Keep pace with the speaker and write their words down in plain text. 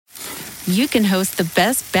you can host the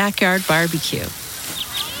best backyard barbecue.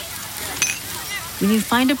 When you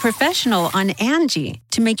find a professional on Angie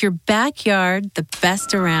to make your backyard the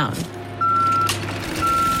best around.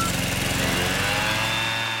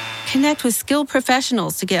 Connect with skilled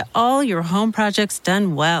professionals to get all your home projects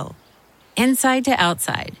done well. Inside to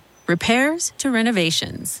outside, repairs to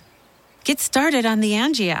renovations. Get started on the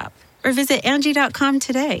Angie app or visit Angie.com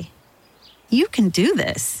today. You can do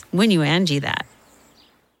this when you Angie that.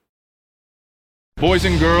 Boys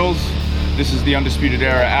and girls, this is the Undisputed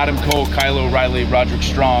Era. Adam Cole, Kyle O'Reilly, Roderick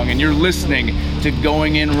Strong, and you're listening to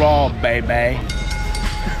Going In Raw, baby.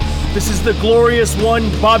 This is the glorious one,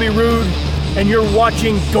 Bobby Roode, and you're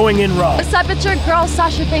watching Going In Raw. What's up, it's your girl,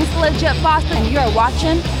 Sasha Banks, the Legit Boss, and you're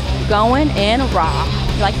watching Going In Raw.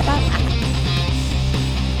 You like that?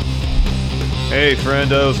 Hey,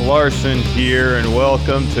 friendos, Larson here, and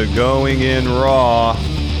welcome to Going In Raw.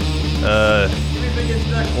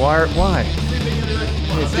 Why?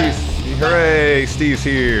 Hey, Steve. Hooray, Steve's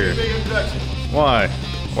here. Why?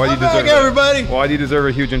 Why do you deserve everybody? Why do you deserve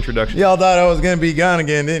a huge introduction? Y'all thought I was going to be gone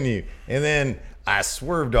again, didn't you? And then I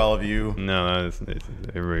swerved all of you. No, it's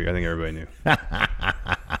everybody, I think everybody knew.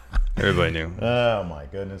 Everybody knew. Oh, my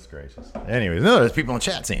goodness gracious. Anyways, no, there's people in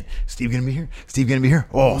chat saying, Steve going to be here? Steve going to be here?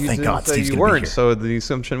 Oh, You thank didn't God say Steve's you going to be weren't, here. so the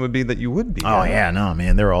assumption would be that you would be. Oh, yeah, no,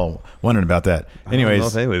 man. They're all wondering about that. I don't know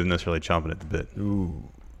Anyways. if anybody was necessarily chomping at the bit. Ooh.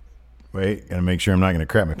 Wait, gotta make sure I'm not gonna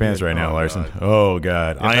crap my pants right now, Oh, Larson. God. Oh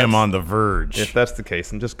God, I am on the verge. If that's the case,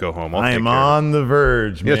 then just go home. I am on the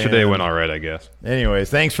verge. Yesterday man. went all right, I guess. Anyways,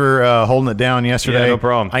 thanks for holding it down yesterday. Yeah, no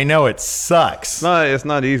problem. I know it sucks. It's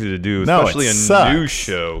not easy to do, No, especially it a sucks. news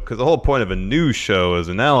show, because the whole point of a news show is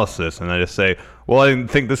analysis, and I just say, well, I didn't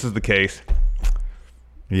think this is the case.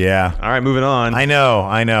 Yeah. All right, moving on. I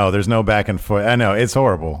know. There's no back and forth. I know. It's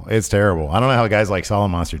horrible. It's terrible. I don't know how guys like Solid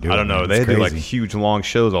Monster do it. I don't know. man. They It's do like crazy. huge, long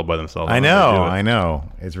shows all by themselves. I don't know.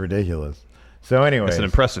 It's ridiculous. So anyways. It's an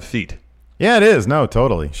impressive feat. Yeah, it is. No,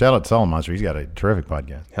 totally. Shout out to Solid Monster. He's got a terrific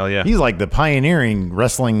podcast. Hell yeah. He's like the pioneering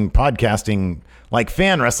wrestling podcasting, like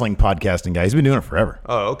fan wrestling podcasting guy. He's been doing it forever.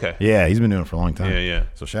 Oh, okay. Yeah, he's been doing it for a long time. Yeah.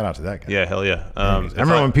 So shout out to that guy. Yeah, hell yeah. I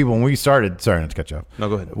remember when we started, sorry not to cut you off. No,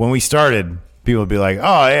 go ahead. When we started, people would be like,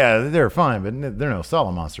 oh, yeah, they're fine, but they're no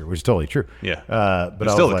Solid Monster, which is totally true. Yeah. But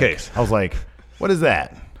It's I still was the like- case. I was like, what is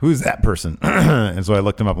that? Who's that person? And so I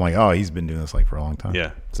looked him up. I'm like, oh, he's been doing this like for a long time.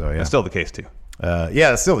 Yeah. So yeah. It's still the case, too.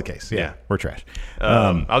 Yeah, it's still the case. Yeah. Yeah. We're trash.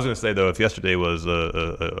 I was going to say, though, if yesterday was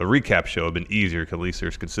a recap show, it would have been easier because at least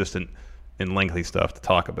there's consistent and lengthy stuff to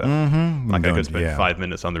talk about. Like I could spend 5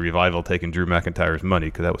 minutes on the Revival taking Drew McIntyre's money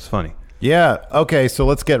because that was funny. Yeah. Okay. So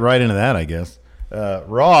let's get right into that, I guess.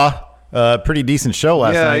 Raw, pretty decent show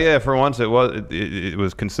last night. Yeah. For once, it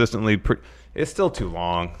was consistently. It's still too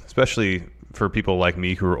long, especially for people like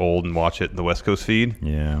me who are old and watch it in the West Coast feed.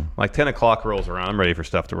 Yeah. Like 10 o'clock rolls around, I'm ready for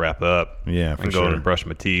stuff to wrap up. Yeah, for and go sure. and brush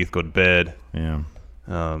my teeth, go to bed. Yeah.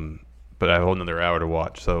 But I have a whole another hour to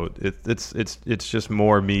watch, so it's just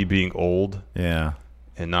more me being old. Yeah.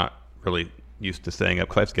 And not really used to staying up.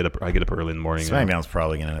 Cause I get up early in the morning. SmackDown's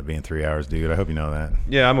probably going to end up being 3 hours, dude. I hope you know that.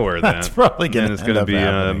 Yeah, I'm aware of that. That's probably going to It's going to be,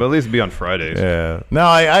 but at least be on Fridays. Yeah. No,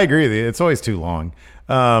 I agree with you. It's always too long.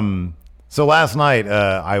 So last night,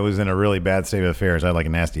 I was in a really bad state of affairs. I had like a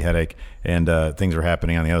nasty headache, and things were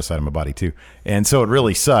happening on the other side of my body too. And so it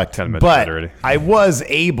really sucked. Kind of mentioned but that already. I was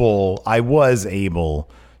able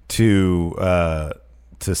to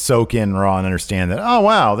soak in Raw and understand that, oh,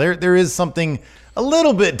 wow, there is something a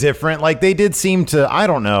little bit different. Like they did seem to, I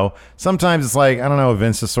don't know. Sometimes it's like, I don't know,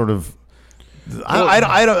 Vince is sort of,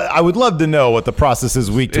 I would love to know what the process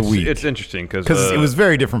is week to week. It's interesting because it was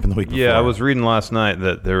very different from the week before. Yeah, I was reading last night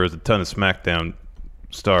that there was a ton of SmackDown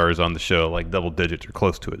stars on the show, like double digits or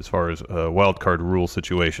close to it, as far as wild card rule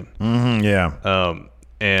situation. Yeah.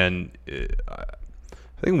 And I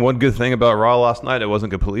think one good thing about Raw last night, it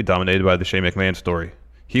wasn't completely dominated by the Shane McMahon story.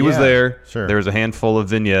 He was there. Sure. There was a handful of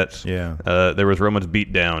vignettes. Yeah. There was Roman's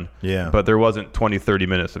beatdown. Yeah. But there wasn't 20, 30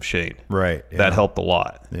 minutes of Shane. Right. Yeah. That helped a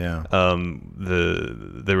lot. Yeah.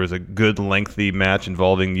 There was a good lengthy match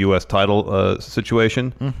involving U.S. title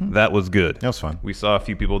situation. Mm-hmm. That was good. That was fun. We saw a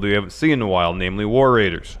few people we haven't seen in a while, namely War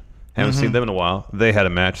Raiders. Haven't Mm-hmm. seen them in a while. They had a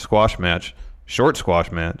match, squash match, short squash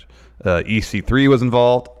match. EC3 was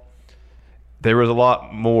involved. There was a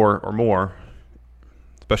lot more,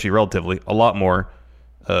 especially relatively, a lot more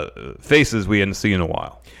faces we hadn't seen in a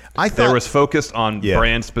while. I thought there was focused on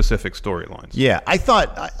brand-specific storylines. Yeah, I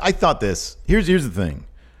thought this. Here's the thing.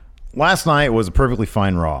 Last night was a perfectly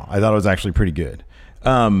fine Raw. I thought it was actually pretty good.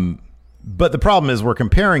 But the problem is we're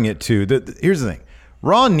comparing it to here's the thing.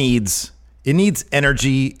 Raw needs It needs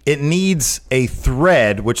energy. It needs a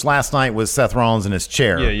thread, which last night was Seth Rollins in his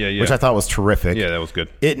chair, Yeah. which I thought was terrific. Yeah, that was good.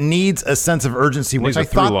 It needs a sense of urgency, which I needs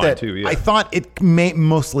a through thought line that too, yeah. I thought it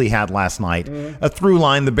mostly had last night. A through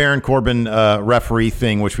line, the Baron Corbin referee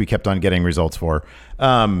thing, which we kept on getting results for.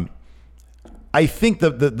 I think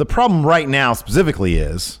the problem right now specifically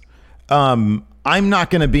is I'm not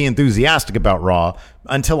going to be enthusiastic about Raw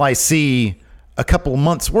until I see a couple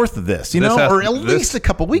months worth of this, or at least a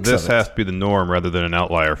couple weeks of it. This has to be the norm rather than an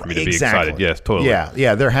outlier for me to be excited. Yes, totally.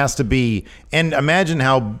 Yeah, there has to be. And imagine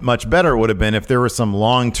how much better it would have been if there were some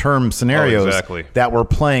long-term scenarios that were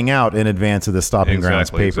playing out in advance of the Stomping Grounds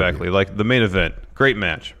pay-per-view. Exactly. Like the main event, great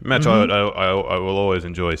match. I will always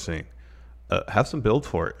enjoy seeing. Have some build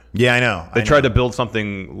for it. Yeah, I know. They tried to build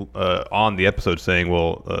something on the episode saying,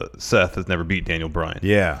 well, Seth has never beat Daniel Bryan.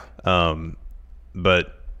 Yeah.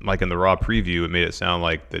 But like in the Raw preview, it made it sound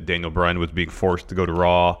like that Daniel Bryan was being forced to go to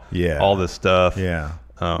Raw. Yeah. All this stuff. Yeah.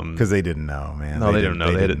 Because they didn't know, man. No, they didn't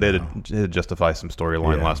know. They had to justify some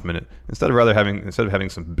storyline last minute instead of having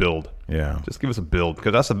some build. Yeah. Just give us a build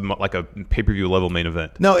because that's like a pay-per-view level main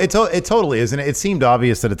event. No, it totally is, and it seemed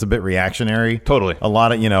obvious that it's a bit reactionary. Totally. A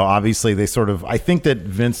lot of obviously they sort of. I think that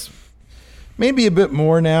Vince maybe a bit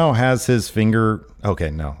more now has his finger. Okay,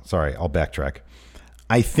 no, sorry, I'll backtrack.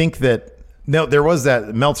 I think that there was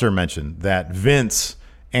that Meltzer mentioned that Vince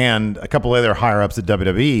and a couple other higher ups at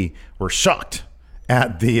WWE were shocked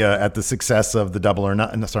at the success of the Double or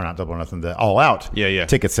Nothing. Sorry, not Double or Nothing. The All Out. Yeah.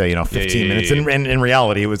 Tickets say 15 minutes. And in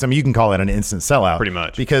reality, it was. I mean, you can call it an instant sellout. Pretty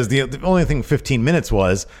much. Because the only thing 15 minutes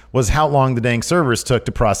was how long the dang servers took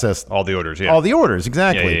to process all the orders. Yeah. All the orders.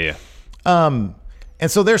 Exactly. Yeah. And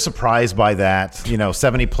so they're surprised by that.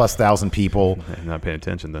 70,000+ people. They're not paying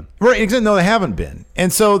attention then. Right. No, they haven't been.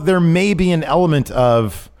 And so there might be an element,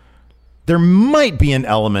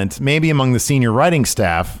 maybe among the senior writing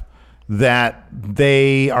staff, that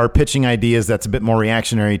they are pitching ideas that's a bit more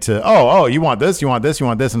reactionary to, you want this,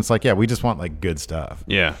 and it's like, yeah, we just want like good stuff.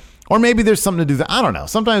 Yeah. Or maybe there's something to do that. I don't know.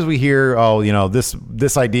 Sometimes we hear,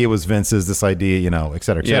 this idea was Vince's, this idea, et cetera, et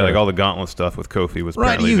cetera. Yeah, like all the Gauntlet stuff with Kofi was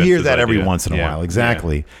right. You hear that every once in a while,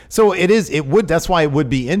 exactly. Yeah. So that's why it would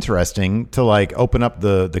be interesting to like open up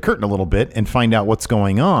the curtain a little bit and find out what's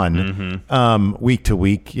going on week to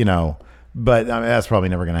week, But that's probably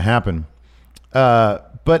never going to happen.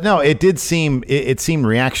 But no, it did seem it seemed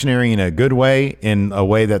reactionary in a good way, in a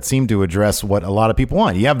way that seemed to address what a lot of people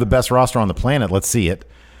want. You have the best roster on the planet. Let's see it.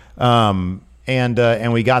 And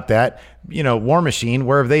we got that. War Machine,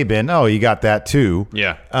 where have they been? Oh, you got that too.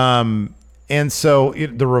 Yeah. And so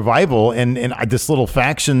the Revival and this little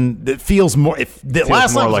faction that feels more. Last night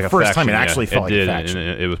was like the first time it actually felt like a faction.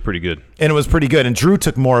 And it was pretty good. And it was pretty good. And Drew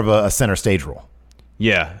took more of a center stage role.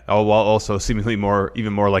 Yeah, while also seemingly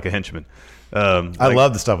even more like a henchman. I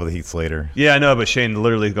love the stuff with Heath Slater. Yeah, I know, but Shane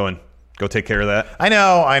literally going, go take care of that. I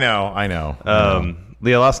know.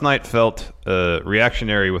 Leah, last night felt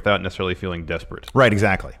reactionary without necessarily feeling desperate. Right,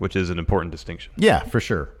 exactly. Which is an important distinction. Yeah, for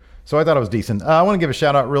sure. So I thought it was decent. I want to give a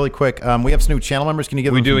shout out really quick. We have some new channel members. Can you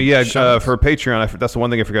give them some shout-outs? For Patreon. That's the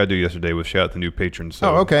one thing I forgot to do yesterday was shout out the new patrons.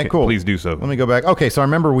 So okay, cool. Please do so. Let me go back. Okay, so I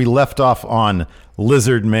remember we left off on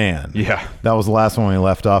Lizard Man. Yeah. That was the last one we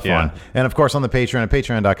left off on. And of course on the Patreon at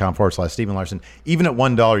patreon.com/Stephen Larson. Even at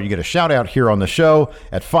 $1, you get a shout out here on the show.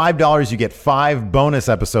 At $5, you get 5 bonus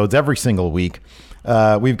episodes every single week.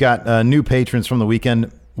 We've got new patrons from the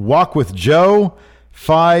weekend. Walk with Joe,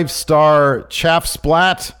 5-star Chaff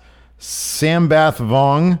Splat, Sambath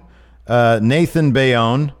Vong, Nathan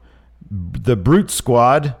Bayonne, the Brute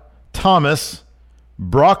Squad, Thomas,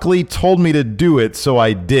 Broccoli told me to do it, so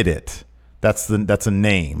I did it. That's a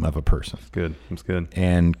name of a person. That's good.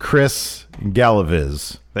 And Chris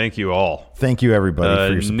Galaviz. Thank you all. Thank you everybody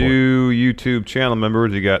for your support. New YouTube channel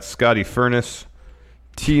members. You got Scotty Furnace,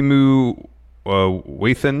 Timu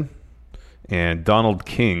Wathan, and Donald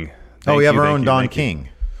King. We have our own Don King.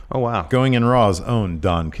 Oh, wow. Going in Raw's own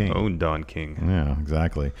Don King. Yeah,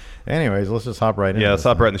 exactly. Anyways, let's just hop right in. Yeah, let's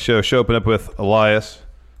hop right in the show. Show opened up with Elias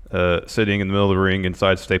sitting in the middle of the ring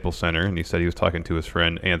inside Staples Center, and he said he was talking to his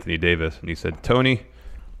friend Anthony Davis, and he said, Tony,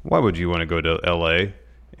 why would you want to go to L.A.?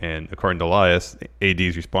 And according to Elias,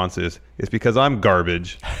 AD's response is, it's because I'm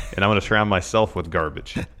garbage, and I'm going to surround myself with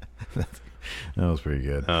garbage. That was pretty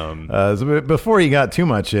good. So before he got too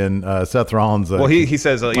much in, Seth Rollins. He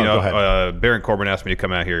says, Baron Corbin asked me to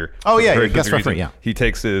come out here. Oh, yeah, guest referee, yeah. He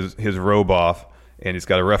takes his robe off, and he's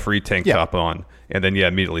got a referee tank top on. And then,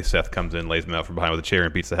 immediately Seth comes in, lays him out from behind with a chair,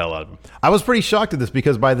 and beats the hell out of him. I was pretty shocked at this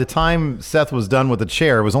because by the time Seth was done with the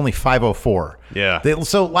chair, it was only 5:04. Yeah.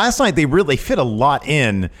 So last night, they fit a lot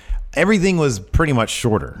in everything was pretty much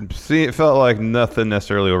shorter. See, it felt like nothing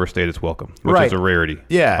necessarily overstayed its welcome, which Right. is a rarity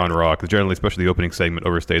Yeah. on Raw. 'Cause generally, especially the opening segment,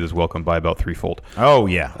 overstays its welcome by about threefold. Oh,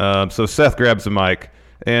 yeah. So Seth grabs the mic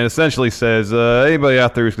and essentially says, anybody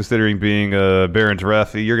out there who's considering being Baron's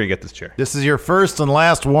ref, you're going to get this chair. This is your first and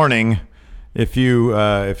last warning. If you're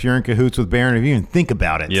in cahoots with Baron, if you even think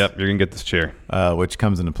about it. Yep, you're going to get this chair. Which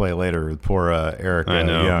comes into play later with poor Eric I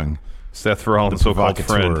know. Young. Seth Rollins' so-called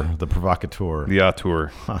friend. The provocateur. The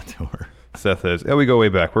auteur. auteur. Seth says, we go way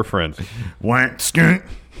back. We're friends. Wank skunk.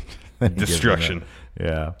 Destruction.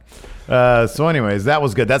 Yeah. So anyways, that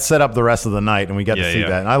was good. That set up the rest of the night, and we got to see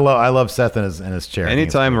that. And I love Seth and his chair.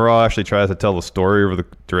 Anytime Raw actually tries to tell the story over the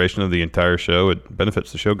duration of the entire show, it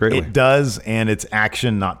benefits the show greatly. It does, and it's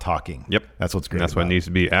action, not talking. Yep. That's what's great. And that's what needs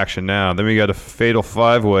to be action now. Then we got a fatal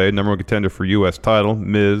 5-way, number one contender for U.S. title,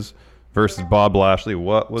 Miz versus Bob Lashley.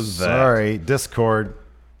 What was that? Sorry, Discord.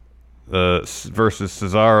 Versus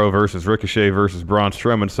Cesaro versus Ricochet versus Braun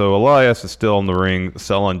Strowman. So Elias is still in the ring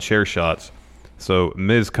selling chair shots. So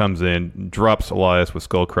Miz comes in, drops Elias with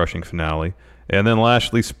skull-crushing finale, and then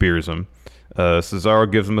Lashley spears him.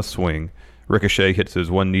 Cesaro gives him a swing. Ricochet hits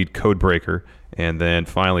his one-kneed code breaker, and then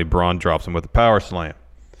finally Braun drops him with a power slam.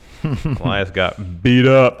 Elias got beat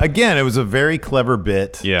up. Again, it was a very clever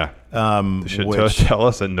bit. Yeah. Should tell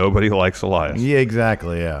us that nobody likes Elias. Yeah,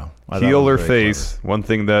 exactly, yeah. Heel or face, one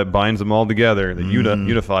thing that binds them all together, that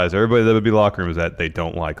unifies everybody that would be locker room, is that they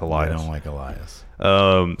don't like Elias. They don't like Elias.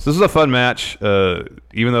 So this is a fun match.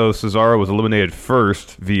 Even though Cesaro was eliminated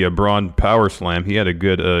first via Braun power slam, he had a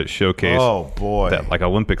good showcase. Oh boy, that like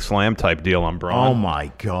Olympic slam type deal on Braun. Oh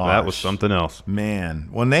my gosh, that was something else. Man,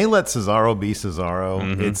 when they let Cesaro be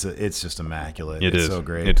Cesaro, it's just immaculate. It's so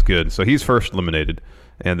great. It's good. So he's first eliminated,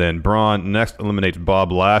 and then Braun next eliminates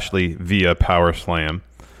Bob Lashley via power slam,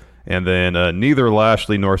 and then neither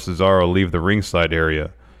Lashley nor Cesaro leave the ringside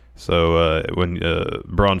area. So when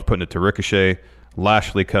Braun's putting it to Ricochet,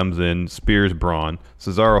 Lashley comes in, spears Braun.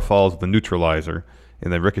 Cesaro falls with the neutralizer.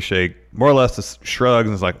 And then Ricochet more or less just shrugs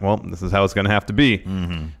and is like, well, this is how it's going to have to be.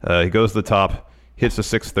 He goes to the top, hits the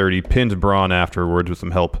 630, pins Braun afterwards with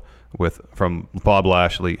some help from Bob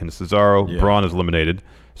Lashley and Cesaro. Yeah. Braun is eliminated.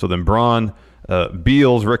 So then Braun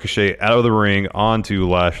beals Ricochet out of the ring onto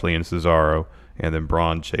Lashley and Cesaro. And then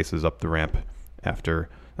Braun chases up the ramp after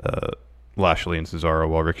Lashley and Cesaro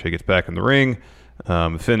while Ricochet gets back in the ring.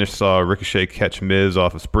 The finish saw Ricochet catch Miz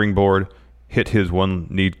off a springboard, hit his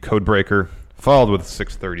one-kneed codebreaker, followed with a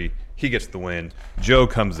 630. He gets the win. Joe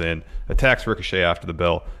comes in, attacks Ricochet after the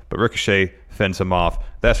bell, but Ricochet fends him off.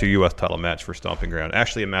 That's your U.S. title match for Stomping Ground.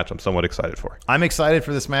 Actually, a match I'm somewhat excited for. I'm excited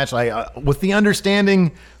for this match. With the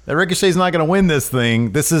understanding that Ricochet's not going to win this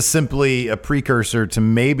thing, this is simply a precursor to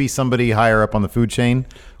maybe somebody higher up on the food chain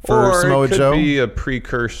for Samoa Joe. Or it could be a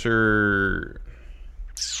precursor.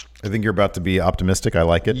 I think you're about to be optimistic. I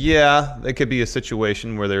like it. Yeah, it could be a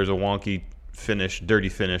situation where there's a wonky finish, dirty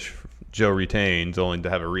finish. Joe retains, only to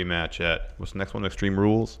have a rematch at, what's the next one? Extreme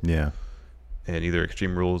Rules? Yeah. And either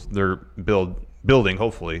Extreme Rules, they're building,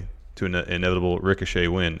 hopefully, to an inevitable Ricochet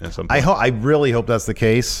win at some point. I really hope that's the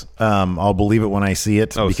case. I'll believe it when I see it.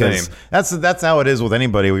 Because same. That's how it is with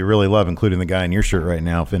anybody we really love, including the guy in your shirt right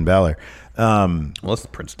now, Finn Balor. Well, that's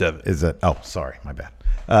Prince Devitt. Is it? Oh, sorry, my bad.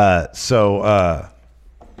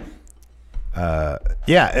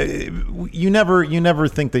 You never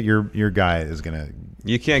think that your guy is gonna.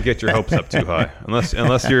 You can't get your hopes up too high unless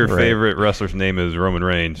your Right. favorite wrestler's name is Roman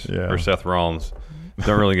Reigns Yeah. or Seth Rollins.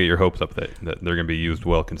 Don't really get your hopes up that they're going to be used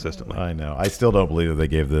well consistently. I know. I still don't believe that they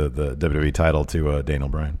gave the WWE title to Daniel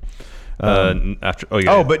Bryan. But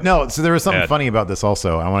no. So there was something funny about this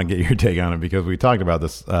also. I want to get your take on it because we talked about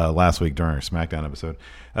this last week during our SmackDown episode.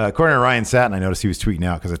 According to Ryan Satin, I noticed he was tweeting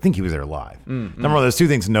out because I think he was there live. Number one, there's two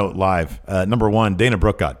things to note live. Number one, Dana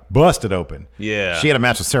Brooke got busted open. Yeah. She had a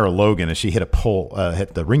match with Sarah Logan and she hit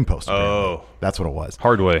hit the ring post. Oh. That's what it was.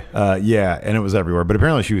 Hard way. Yeah, and it was everywhere. But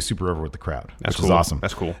apparently she was super over with the crowd, which was awesome.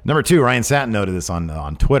 That's cool. Number two, Ryan Satin noted this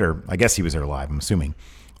on Twitter. I guess he was there live, I'm assuming.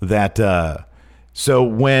 That so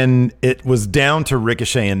when it was down to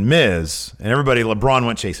Ricochet and Miz, and everybody, LeBron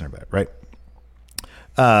went chasing her back, right?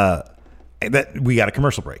 That we got a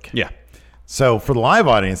commercial break. Yeah. So for the live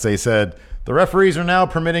audience, they said the referees are now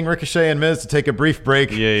permitting Ricochet and Miz to take a brief break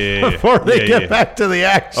before they get back to the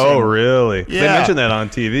action. Oh, really? Yeah. They mentioned that on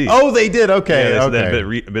TV. Oh, they did? Okay. Yeah, okay.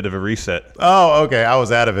 That a bit of a reset. Oh, okay. I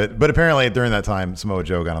was out of it. But apparently during that time, Samoa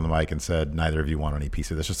Joe got on the mic and said, neither of you want any piece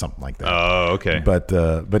of this or something like that. Oh, okay. But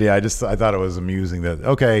yeah, I thought it was amusing that,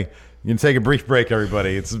 okay, you can take a brief break,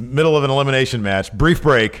 everybody. It's middle of an elimination match. Brief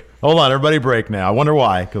break. Hold on, everybody break now. I wonder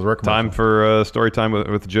why, because we're time for story time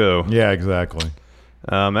with Joe. Yeah, exactly.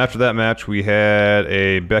 After that match, we had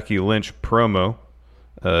a Becky Lynch promo.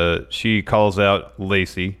 She calls out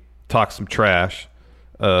Lacey, talks some trash.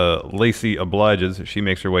 Lacey obliges. She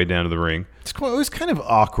makes her way down to the ring. It was kind of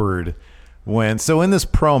awkward so in this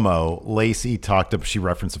promo, Lacey she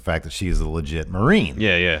referenced the fact that she is a legit Marine.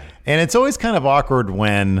 Yeah. And it's always kind of awkward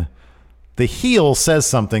when the heel says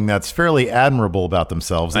something that's fairly admirable about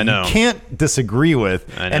themselves that you can't disagree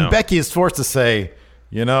with. And Becky is forced to say,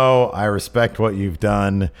 I respect what you've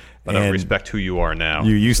done. I don't respect who you are now.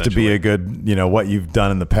 You used to be a good, what you've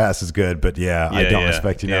done in the past is good, but I don't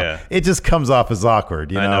respect you now. It just comes off as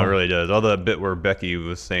awkward, I know, it really does. All that bit where Becky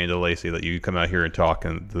was saying to Lacey that you come out here and talk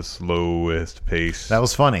in the slowest pace. That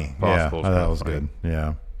was funny. Possible. That was good.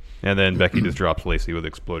 Yeah. And then Becky just drops Lacey with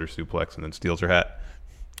exploder suplex and then steals her hat.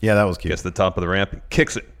 Yeah, that was cute. Gets to the top of the ramp and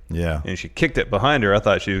kicks it. Yeah. And she kicked it behind her. I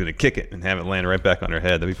thought she was going to kick it and have it land right back on her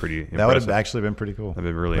head. That'd be pretty impressive. That would have actually been pretty cool. That'd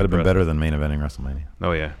be really That'd have been better than main eventing WrestleMania.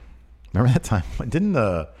 Oh, yeah. Remember that time? Didn't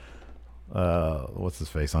what's his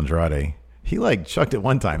face, Andrade? He chucked it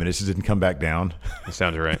one time and it just didn't come back down. That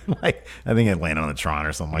sounds right. I think it landed on the Tron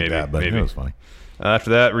or something like that. But it was funny. After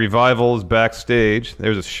that, Revival is backstage.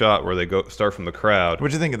 There's a shot where they start from the crowd.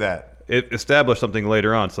 What'd you think of that? It established something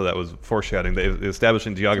later on, so that was foreshadowing. They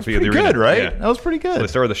establishing geography of the arena. Good, right? Yeah. That was pretty good. So they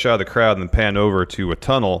started the shot of the crowd and then pan over to a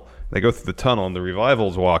tunnel. They go through the tunnel and the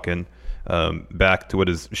Revival's walking back to what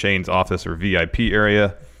is Shane's office or VIP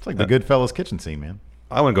area. It's like the Goodfellas kitchen scene, man.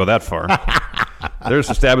 I wouldn't go that far. There's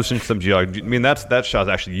establishing some geography. I mean, that shot's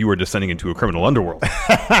actually you were descending into a criminal underworld.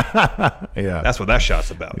 Yeah. That's what that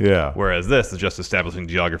shot's about. Yeah. Whereas this is just establishing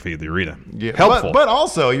geography of the arena. Yeah. Helpful. But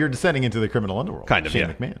also, you're descending into the criminal underworld. Kind of, Shane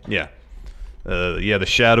yeah. McMahon. Yeah. The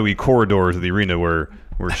shadowy corridors of the arena where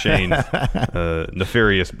Shane's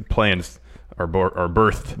nefarious plans are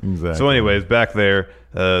birthed. Exactly. So anyways, back there,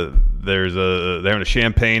 they're having a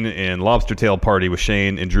champagne and lobster tail party with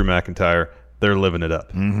Shane and Drew McIntyre. They're living it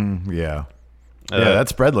up. Mm-hmm. Yeah. That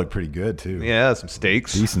spread looked pretty good, too. Yeah, some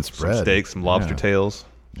steaks. Decent spread. Some steaks, some lobster tails,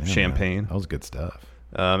 champagne. That was good stuff.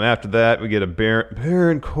 After that, we get a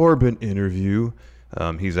Baron Corbin interview.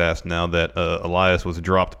 He's asked now that Elias was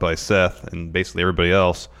dropped by Seth and basically everybody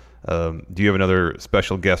else. Do you have another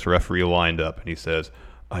special guest referee lined up? And he says,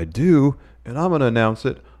 I do, and I'm going to announce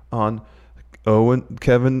it on Owen,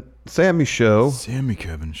 Kevin, Sammy's show. Sammy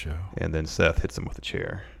Kevin show. And then Seth hits him with a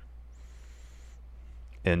chair.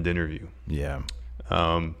 End interview. Yeah.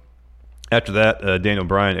 After that, Daniel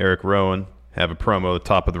Bryan, Eric Rowan have a promo at the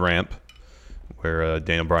top of the ramp where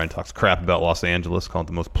Daniel Bryan talks crap about Los Angeles, calling it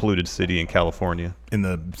the most polluted city in California. In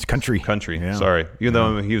the country. Yeah. Sorry. Even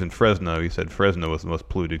though he was in Fresno, he said Fresno was the most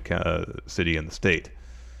polluted city in the state.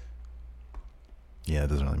 Yeah, it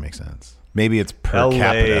doesn't really make sense. Maybe it's per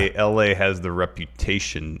capita. LA has the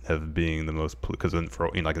reputation of being the most polluted, because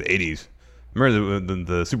like the 80s. Remember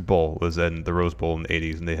the Super Bowl was in the Rose Bowl in the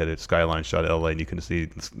 80s, and they had a skyline shot of LA, and you couldn't see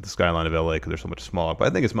the skyline of LA because they're so much smaller. But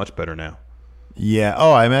I think it's much better now. Yeah.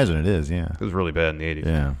 Oh, I imagine it is. Yeah. It was really bad in the 80s.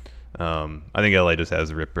 Yeah. I think LA just has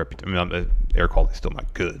a reputation. I mean, air quality is still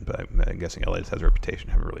not good, but I'm guessing LA just has a reputation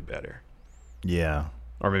of having really bad air. Yeah.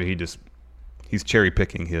 Or maybe he's cherry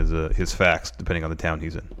picking his facts depending on the town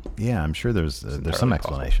he's in. Yeah, I'm sure there's some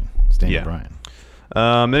explanation. Daniel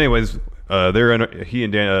Bryan. Anyways, he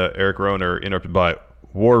and Eric Rowan are interrupted by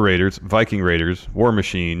War Raiders, Viking Raiders, War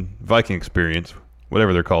Machine, Viking Experience,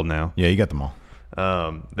 whatever they're called now. Yeah, you got them all.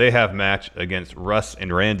 They have match against Russ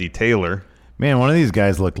and Randy Taylor. Man, one of these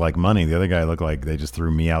guys looked like money. The other guy looked like they just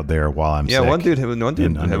threw me out there while I'm sick. Yeah, one dude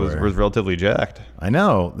was relatively jacked. I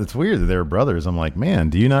know. It's weird that they were brothers. I'm like, man,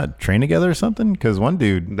 do you not train together or something? Because one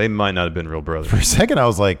dude... They might not have been real brothers. For a second, I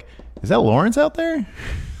was like, is that Lawrence out there?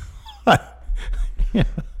 Yeah.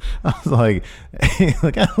 I was like,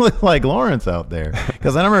 I look like Lawrence out there.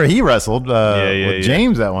 Because I remember he wrestled with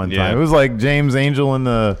James at one time. Yeah. It was like James Angel and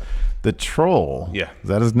the Troll. Yeah. Is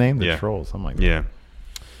that his name? The Troll, something like that. Yeah.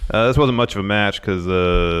 This wasn't much of a match because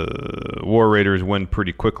War Raiders win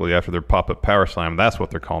pretty quickly after their pop-up power slam. That's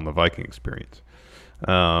what they're calling the Viking Experience.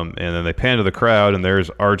 And then they pan to the crowd, and there's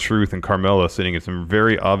R-Truth and Carmella sitting in some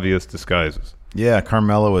very obvious disguises. Yeah,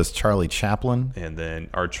 Carmella was Charlie Chaplin. And then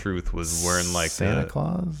R-Truth was wearing like Santa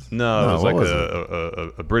Claus? No, it was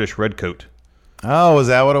like a British redcoat. Oh, was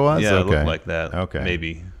that what it was? Yeah, okay. It looked like that. Okay.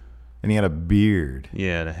 Maybe. And he had a beard.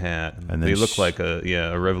 Yeah, and a hat. And then they looked like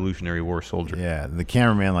a Revolutionary War soldier. Yeah, the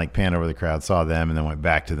cameraman panned over the crowd, saw them, and then went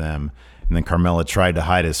back to them. And then Carmella tried to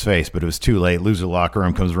hide his face, but it was too late. Loser locker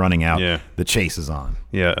room comes running out. Yeah. The chase is on.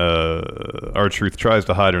 Yeah, R-Truth tries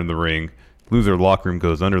to hide her in the ring. Loser locker room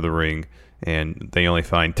goes under the ring, and they only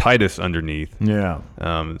find Titus underneath. Yeah.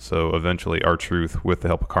 So eventually R-Truth, with the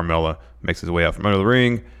help of Carmella, makes his way out from under the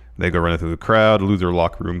ring. They go running through the crowd. Loser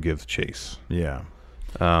locker room gives chase. Yeah.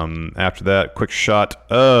 After that, quick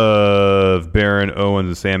shot of Baron, Owens,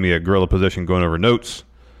 and Sammy at gorilla position going over notes.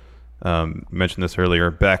 Mentioned this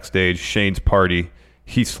earlier. Backstage, Shane's party.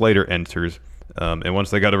 Heath Slater enters. And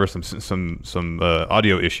once they got over some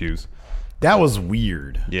audio issues. That was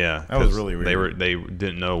weird. Yeah. That was really weird. They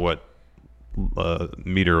didn't know what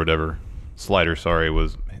meter or whatever. Slider, sorry,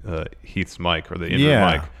 was Heath's mic or the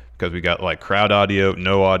in-room mic. Because we got like crowd audio,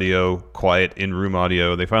 no audio, quiet in-room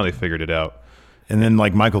audio. They finally figured it out. And then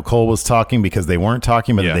like Michael Cole was talking because they weren't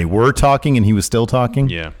talking, but they were talking and he was still talking.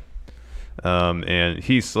 Yeah. And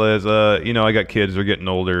he says, I got kids. They're getting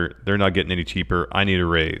older. They're not getting any cheaper. I need a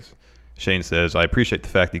raise. Shane says, I appreciate the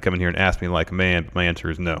fact that you come in here and ask me like a man, but my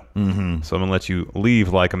answer is no. Mm-hmm. So I'm going to let you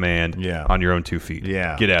leave like a man on your own 2 feet.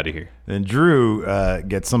 Yeah. Get out of here. And Drew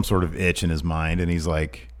gets some sort of itch in his mind, and he's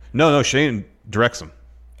like... No, Shane directs him.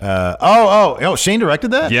 Shane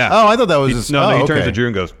directed that? Yeah. Oh, I thought that was just... he turns to Drew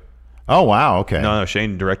and goes... Oh, wow, okay. No,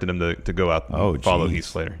 Shane directed him to go out and follow Heath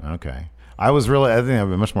Slater. Okay. I think that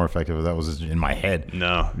would be much more effective if that was just in my head.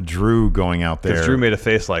 No. Drew going out there. Because Drew made a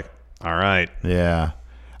face like, all right. Yeah.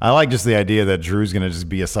 I like just the idea that Drew's going to just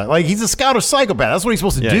be he's a scout or psychopath. That's what he's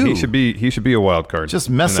supposed to do. He should be a wild card. Just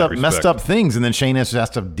messed up things, and then Shane has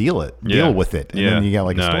to deal with it. And then you got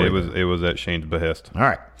like a story. It was at Shane's behest. All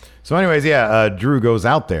right. So anyways, Drew goes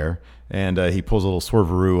out there and he pulls a little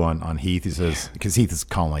swerveroo on Heath. He says, because Heath is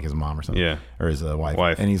calling like his mom or something, or his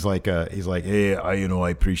wife. And he's like, hey, I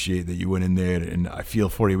appreciate that you went in there, and I feel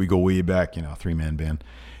for you. We go way back, 3-man band,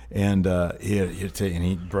 and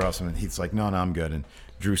he brought up something. Heath's like, no, I'm good, and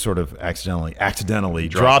Drew sort of accidentally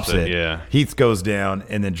drops it. Yeah. Heath goes down,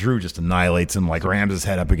 and then Drew just annihilates him, like rams his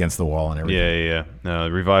head up against the wall and everything. Yeah.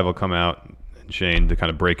 Revival come out, and Shane to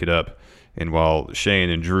kind of break it up, and while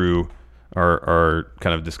Shane and Drew are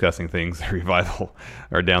kind of discussing things, the Revival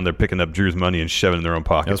are down there picking up Drew's money and shoving it in their own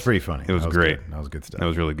pockets. That was pretty funny. It was great. That was good stuff. That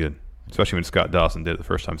was really good. Especially when Scott Dawson did it the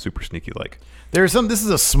first time, super sneaky like. This is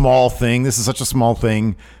a small thing. This is such a small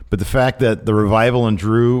thing, but the fact that the Revival and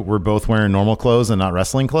Drew were both wearing normal clothes and not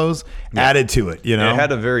wrestling clothes added to it. It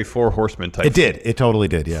had a very Four Horsemen type. It did. It totally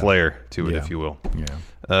did. Yeah. Flair to it, if you will.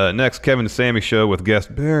 Yeah. Next, Kevin and Sammy show with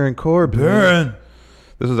guest Baron Corbin.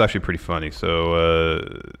 This is actually pretty funny. So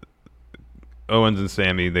Owens and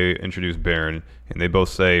Sammy, they introduce Baron, and they both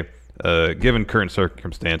say, given current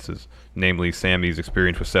circumstances, namely Sammy's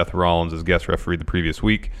experience with Seth Rollins as guest referee the previous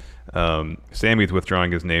week, Sammy's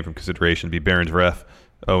withdrawing his name from consideration to be Baron's ref.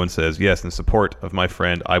 Owen says, yes, in support of my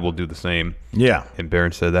friend, I will do the same. Yeah. And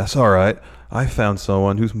Baron said, that's all right. I found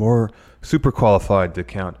someone who's more super qualified to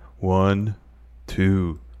count 1,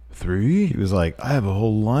 2, 3. He was like, I have a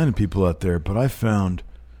whole line of people out there, but I found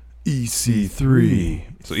EC3.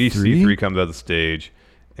 So EC3 comes out of the stage,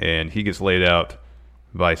 and he gets laid out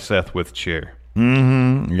by Seth with chair.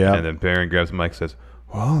 Mm-hmm. Yeah. And then Baron grabs the mic and says,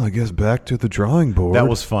 well, I guess back to the drawing board. That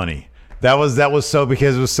was funny. That was so,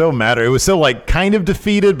 because it was so it was so like kind of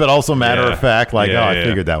defeated, but also matter of fact. Like, I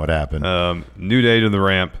figured that would happen. New Day to the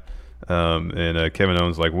ramp. And Kevin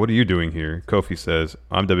Owens like, what are you doing here? Kofi says,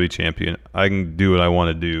 I'm WWE champion. I can do what I want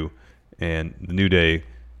to do. And the New Day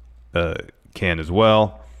can as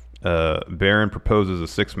well. Baron proposes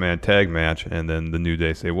a 6-man tag match, and then the New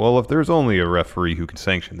Day say, well, if there's only a referee who can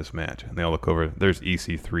sanction this match, and they all look over, there's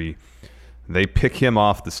EC3. They pick him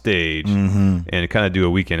off the stage and kind of do a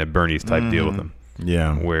Weekend at Bernie's type deal with him.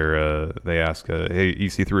 Yeah, where they ask, hey,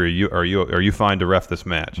 EC3, are you fine to ref this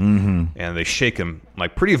match? And they shake him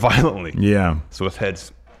like pretty violently. Yeah, so his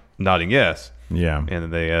head's nodding yes. Yeah,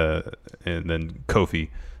 and then Kofi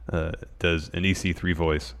does an EC3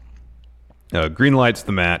 voice. Green lights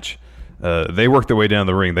the match. They work their way down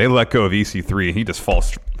the ring. They let go of EC3, and he just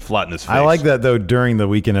falls flat in his face. I like that, though, during the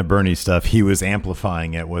Weekend at Bernie stuff, he was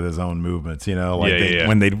amplifying it with his own movements.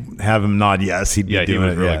 When they'd have him nod yes, he'd be doing it. Yeah, he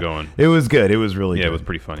was really going. It was good. It was really good. Yeah, it was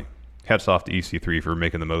pretty funny. Hats off to EC3 for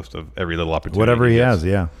making the most of every little opportunity. Whatever he has,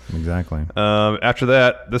 yeah, exactly. After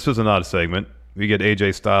that, this was an odd segment. We get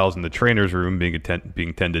AJ Styles in the trainer's room being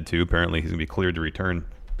tended to. Apparently, he's going to be cleared to return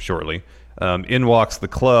shortly. In walks the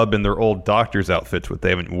club in their old doctor's outfits, which they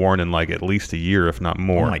haven't worn in like at least a year, if not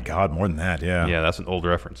more. Oh my God, more than that, yeah. Yeah, that's an old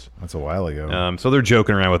reference. That's a while ago. So they're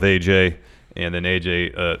joking around with AJ, and then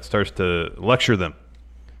AJ starts to lecture them,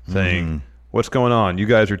 saying, what's going on? You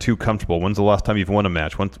guys are too comfortable. When's the last time you've won a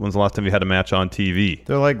match? When's the last time you had a match on TV?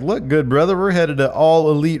 They're like, look, good brother, we're headed to All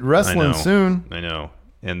Elite Wrestling soon. I know.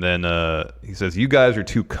 And then he says, you guys are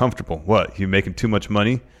too comfortable. What, you making too much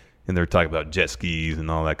money? And they're talking about jet skis and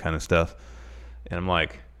all that kind of stuff. And I'm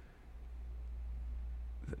like,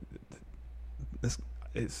 that's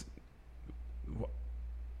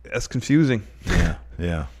confusing.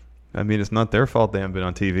 Yeah. I mean, it's not their fault they haven't been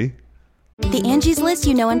on TV. The Angie's List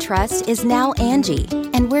you know and trust is now Angie,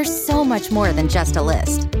 and we're so much more than just a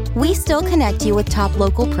list. We still connect you with top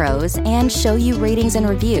local pros and show you ratings and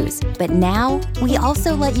reviews, but now we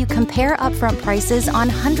also let you compare upfront prices on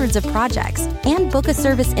hundreds of projects and book a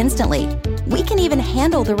service instantly. We can even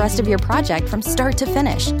handle the rest of your project from start to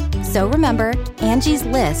finish. So remember, Angie's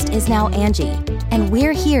List is now Angie, and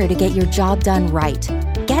we're here to get your job done right.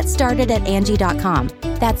 Get started at Angie.com.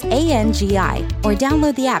 That's ANGI, or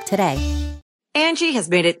download the app today. Angie has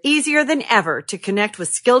made it easier than ever to connect with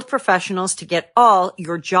skilled professionals to get all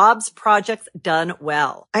your jobs projects done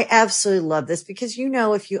well. I absolutely love this because,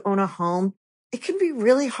 if you own a home, it can be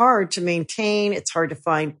really hard to maintain. It's hard to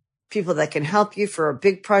find people that can help you for a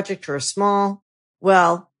big project or a small.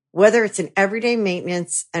 Well, whether it's in everyday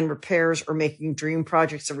maintenance and repairs or making dream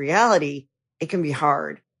projects a reality, it can be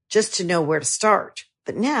hard just to know where to start.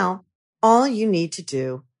 But now all you need to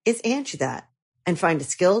do is Angie that and find a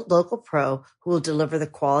skilled local pro who will deliver the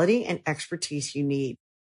quality and expertise you need.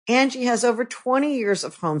 Angie has over 20 years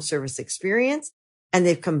of home service experience, and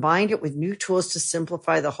they've combined it with new tools to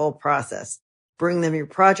simplify the whole process. Bring them your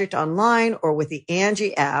project online or with the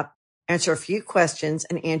Angie app, answer a few questions,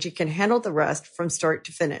 and Angie can handle the rest from start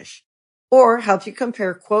to finish. Or help you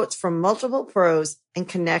compare quotes from multiple pros and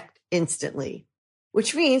connect instantly,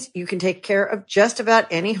 which means you can take care of just about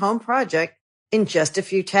any home project in just a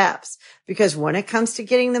few taps. Because when it comes to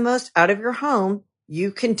getting the most out of your home, you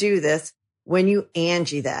can do this when you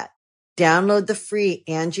Angie that. Download the free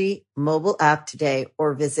Angie mobile app today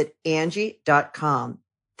or visit Angie.com.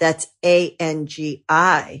 That's ANGI.com.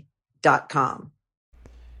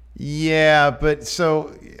 Yeah, but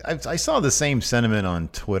so I saw the same sentiment on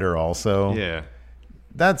Twitter also. Yeah.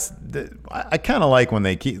 I kind of like when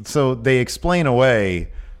they explain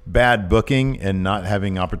away bad booking and not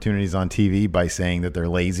having opportunities on TV by saying that they're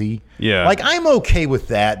lazy. Yeah. Like, I'm okay with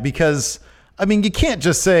that because, I mean, you can't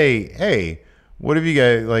just say, hey, what have you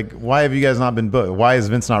guys, why have you guys not been booked? Why has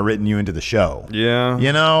Vince not written you into the show? Yeah.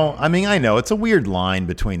 I mean, I know it's a weird line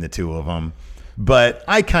between the two of them, but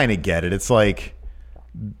I kind of get it. It's like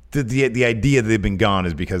the idea that they've been gone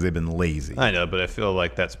is because they've been lazy. I know, but I feel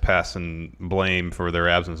like that's passing blame for their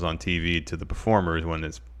absence on TV to the performers when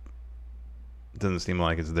it doesn't seem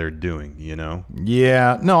like it's their doing,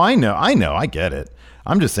 Yeah, no, I know, I get it.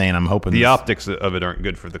 I'm just saying, I'm hoping the optics of it aren't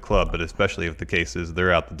good for the club, but especially if the case is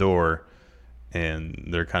they're out the door and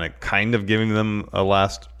they're kind of giving them a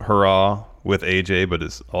last hurrah with AJ, but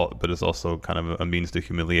it's also kind of a means to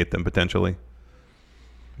humiliate them potentially.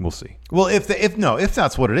 We'll see. Well, if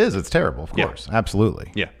that's what it is, it's terrible. Of course, yeah.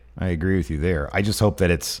 Absolutely. Yeah, I agree with you there. I just hope that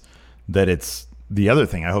it's the other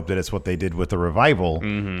thing. I hope that it's what they did with the Revival.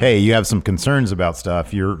 Mm-hmm. Hey, you have some concerns about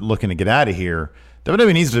stuff. You're looking to get out of here.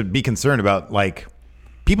 WWE needs to be concerned about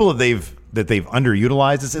people that they've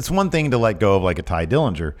underutilized. It's one thing to let go of a Ty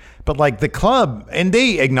Dillinger, but the club, and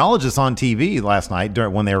they acknowledged this on TV last night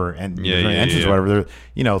when they were during entrance or whatever. They're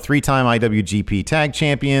 3-time IWGP Tag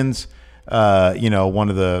Champions. One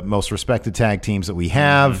of the most respected tag teams that we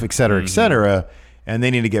have, et cetera, et cetera. And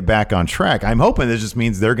they need to get back on track. I'm hoping this just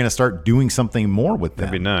means they're going to start doing something more with them.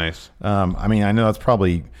 That'd be nice. I mean, I know that's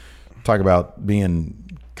probably talk about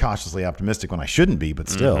being cautiously optimistic when I shouldn't be, but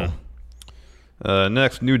still. Mm-hmm.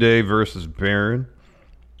 Next, New Day versus Baron,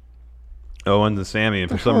 Owens and Sammy,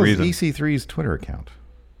 and for some reason EC3's Twitter account.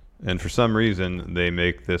 And for some reason, they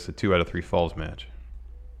make this a 2 out of 3 falls match.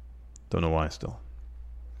 Don't know why still.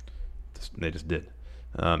 They just did.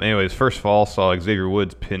 Anyways, first fall saw Xavier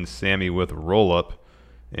Woods pin Sammy with a roll-up,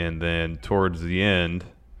 and then towards the end,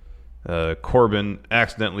 Corbin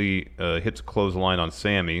accidentally hits a clothesline on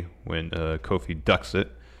Sammy when Kofi ducks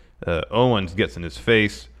it. Owens gets in his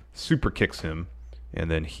face, super kicks him,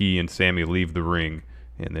 and then he and Sammy leave the ring,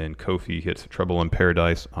 and then Kofi hits Trouble in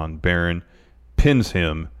Paradise on Baron, pins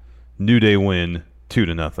him, New Day win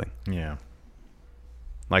 2-0. Yeah.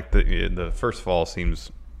 The first fall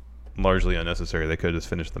seems largely unnecessary. They could have just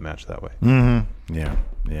finished the match that way. Mm-hmm. Yeah,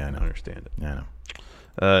 I know. I understand it. Yeah,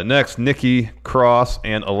 I know. Next, Nikki Cross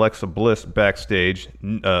and Alexa Bliss backstage.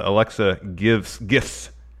 Alexa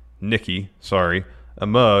gifts Nikki, a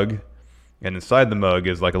mug, and inside the mug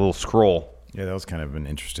is a little scroll. Yeah, that was kind of an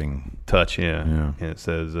interesting touch. Yeah. And it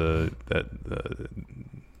says that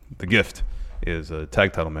the gift is a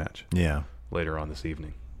tag title match. Yeah. Later on this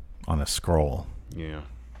evening. On a scroll. Yeah.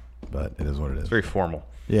 But it is what it is. It's very formal.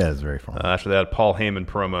 Yeah, it's very formal. After that, Paul Heyman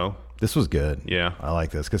promo. This was good. Yeah. I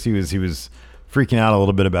like this because he was freaking out a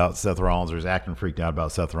little bit about Seth Rollins, or was acting freaked out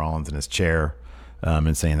about Seth Rollins in his chair,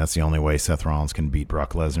 and saying that's the only way Seth Rollins can beat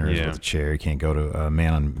Brock Lesnar is with a chair. He can't go to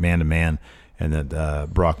man to man, and that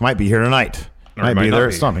Brock might be here tonight. Might be there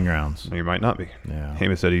at Stomping Grounds. Or he might not be. Yeah.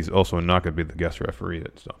 Heyman said he's also not going to be the guest referee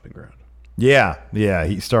at Stomping Ground. Yeah.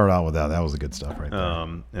 He started out with that. That was the good stuff right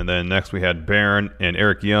there. And then next we had Baron and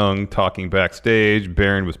Eric Young talking backstage.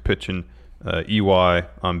 Baron was pitching EY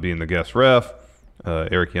on being the guest ref.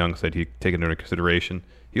 Eric Young said he'd taken it into consideration.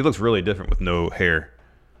 He looks really different with no hair.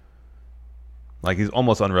 Like he's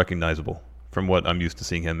almost unrecognizable from what I'm used to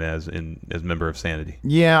seeing him as member of Sanity.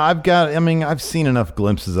 Yeah, I've seen enough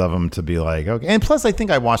glimpses of him to be like, okay. And plus, I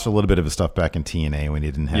think I watched a little bit of his stuff back in TNA when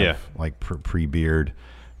he didn't have like pre-beard.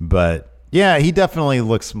 But yeah, he definitely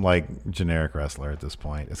looks like generic wrestler at this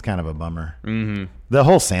point. It's kind of a bummer. Mm-hmm. The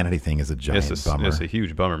whole Sanity thing is a giant bummer. It's a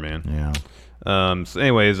huge bummer, man. Yeah. So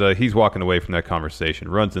anyways, he's walking away from that conversation,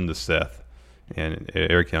 runs into Seth. And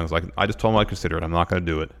Eric Young's like, I just told him I'd consider it. I'm not going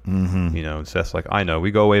to do it. Mm-hmm. And Seth's like, I know.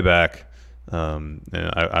 We go way back. And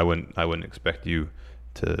I wouldn't expect you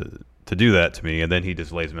to do that to me. And then he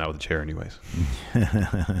just lays him out with a chair anyways.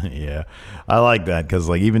 Yeah. I like that because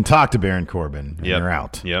even talk to Baron Corbin and you're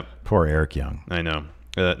out. Yep. Poor Eric Young. I know.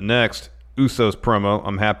 Next, Usos promo.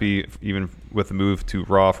 I'm happy even with the move to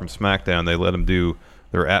Raw from SmackDown. They let him do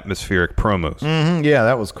their atmospheric promos. Mm-hmm. Yeah,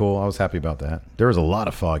 that was cool. I was happy about that. There was a lot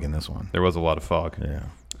of fog in this one. There was a lot of fog. Yeah.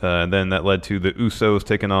 And then that led to the Usos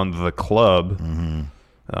taking on the Club. Mm-hmm.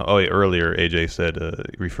 Earlier AJ said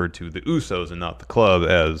referred to the Usos and not the Club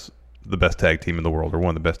as the best tag team in the world or one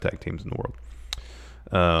of the best tag teams in the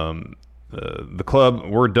world. The Club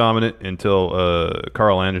were dominant until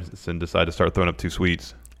Carl Anderson decided to start throwing up 2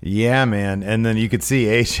 sweets. Yeah, man. And then you could see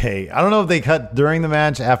AJ. I don't know if they cut during the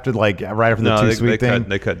match after right after the 2 sweet thing.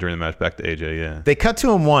 They cut during the match back to AJ, yeah. They cut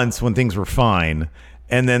to him once when things were fine.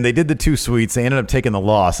 And then they did the 2 sweets. They ended up taking the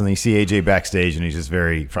loss. And then you see AJ backstage and he's just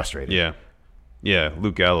very frustrated. Yeah. Yeah,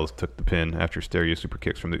 Luke Gallows took the pin after stereo super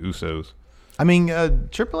kicks from the Usos. I mean,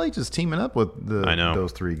 Triple H is teaming up with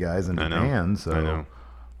those 3 guys in Japan. So I know.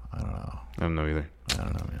 I don't know. I don't know either. I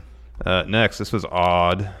don't know, man. Next, this was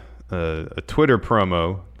odd. A Twitter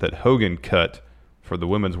promo that Hogan cut for the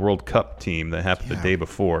Women's World Cup team that happened the day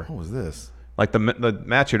before. What was this? Like the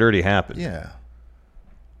match had already happened. Yeah.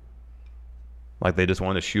 Like they just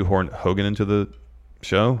wanted to shoehorn Hogan into the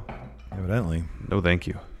show? Evidently. No, thank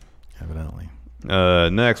you. Evidently.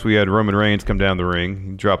 Next, we had Roman Reigns come down the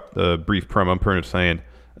ring. He dropped a brief promo pretty much saying,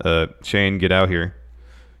 Shane, get out here.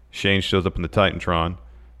 Shane shows up in the Titantron.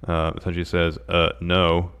 Essentially says,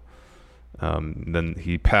 no. Then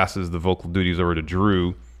he passes the vocal duties over to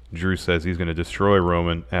Drew. Drew says he's going to destroy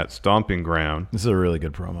Roman at Stomping Ground. This is a really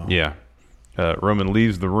good promo. Yeah. Roman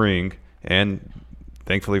leaves the ring, and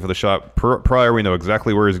thankfully for the shot prior, we know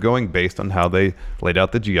exactly where he's going based on how they laid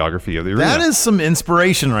out the geography of the arena. That is some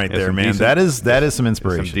inspiration right there, man. That is some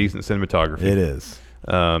inspiration. Some decent cinematography. It is.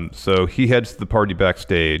 So he heads to the party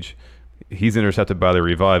backstage. He's intercepted by the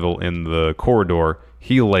Revival in the corridor.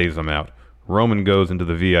 He lays them out. Roman goes into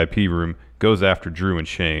the VIP room, goes after Drew and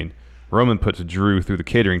Shane. Roman puts Drew through the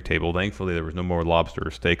catering table. Thankfully, there was no more lobster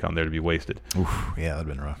or steak on there to be wasted. Oof, yeah, that'd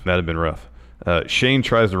been rough. That'd been rough. Shane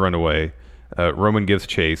tries to run away. Roman gives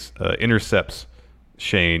chase, intercepts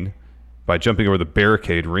Shane by jumping over the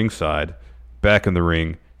barricade ringside. Back in the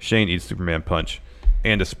ring, Shane eats Superman punch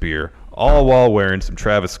and a spear, all while wearing some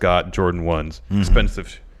Travis Scott Jordan 1s,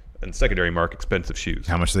 expensive and secondary mark expensive shoes.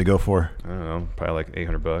 How much do they go for? I don't know, probably like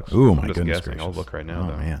 $800. Ooh, I'm my just goodness guessing. gracious. I'll look right now.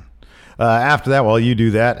 Oh, man. After that, while you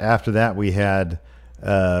do that, after that we had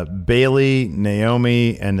Bayley,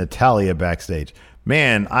 Naomi, and Natalia backstage.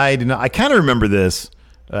 Man, I kind of remember this.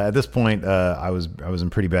 At this point, I was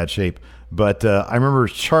in pretty bad shape. But I remember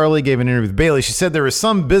Charlie gave an interview with Bayley. She said there was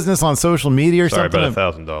some business on social media or something.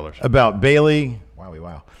 About $1,000. About Bayley.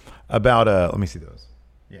 Wow. About, let me see those.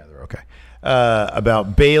 Yeah, they're okay.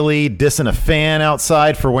 About Bayley dissing a fan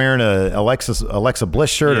outside for wearing a Alexa Bliss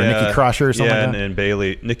shirt or Nikki Cross shirt or something like that.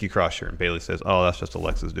 And Nikki Cross shirt. And Bayley says, oh, that's just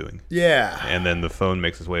Alexa's doing. Yeah. And then the phone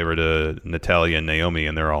makes its way over to Natalia and Naomi,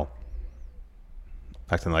 and they're all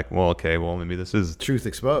acting like, well, okay, well, maybe this is truth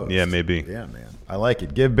exposed. Yeah, maybe. Yeah, man. I like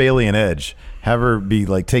it. Give Bayley an edge. Have her be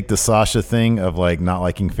like, take the Sasha thing of like not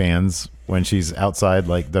liking fans when she's outside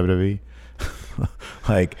like WWE.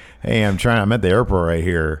 Like, hey, I'm at the airport right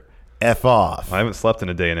here. F off. I haven't slept in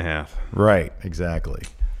a day and a half. Right, exactly.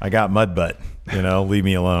 I got mud butt. Leave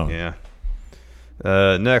me alone. Yeah.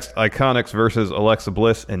 Next, Iconics versus Alexa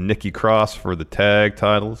Bliss and Nikki Cross for the tag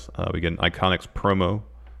titles. We get an Iconics promo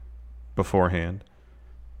beforehand.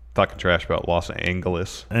 Talking trash about Los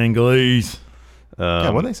Angeles. Yeah,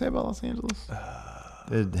 what did they say about Los Angeles?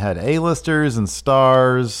 It had A-listers and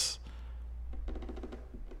stars.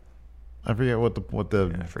 I forget what the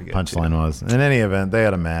punchline was. In any event, they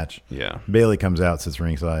had a match. Yeah. Bayley comes out, sits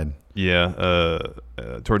ringside. Yeah.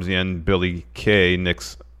 Towards the end, Billy Kay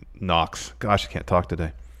knocks. Gosh, I can't talk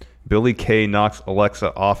today. Billy Kay knocks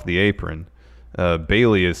Alexa off the apron.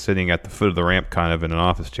 Bailey is sitting at the foot of the ramp, kind of in an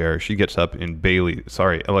office chair. She gets up in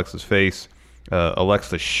Alexa's face.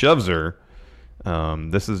 Alexa shoves her.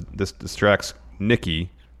 This distracts Nikki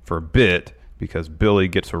for a bit because Billy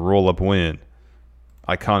gets a roll-up win.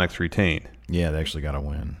 Iconics retain. Yeah, they actually got a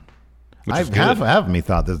win. Half of me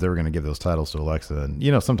thought that they were going to give those titles to Alexa.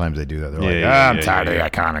 And, sometimes they do that. They're I'm tired of the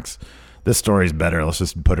Iconics. This story's better. Let's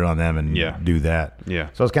just put it on them and do that. Yeah.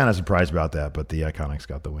 So I was kind of surprised about that, but the Iconics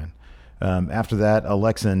got the win. After that,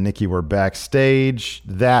 Alexa and Nikki were backstage.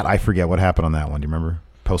 I forget what happened on that one. Do you remember?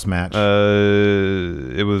 Post-match?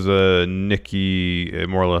 It was Nikki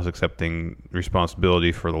more or less accepting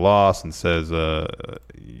responsibility for the loss and says,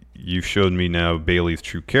 you showed me now Bailey's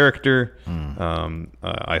true character.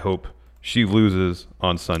 I hope she loses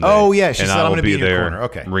on Sunday. Oh, yeah. She said, I'm going to be in your there corner.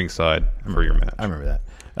 Okay. Ringside for your match. I remember that.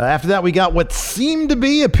 After that, we got what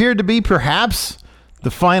appeared to be perhaps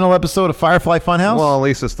the final episode of Firefly Funhouse. Well, at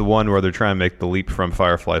least it's the one where they're trying to make the leap from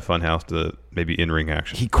Firefly Funhouse to maybe in-ring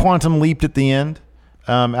action. He quantum leaped at the end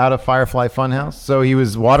out of Firefly Funhouse. So he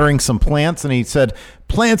was watering some plants, and he said,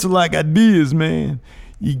 plants are like ideas, man.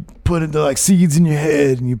 You put it like seeds in your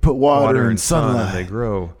head, and you put water and sunlight. And they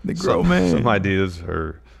grow. Man. Some ideas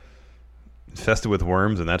are infested with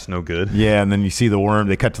worms, and that's no good. Yeah, and then you see the worm.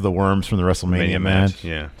 They cut to the worms from the WrestleMania match.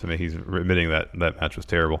 Yeah, to me, he's admitting that match was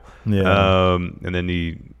terrible. Yeah. And then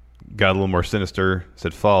he got a little more sinister,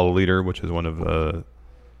 said follow the leader, which is one of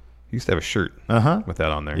he used to have a shirt with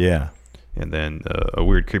that on there. Yeah. And then a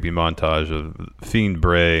weird, creepy montage of Fiend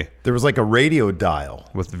Bray. There was like a radio dial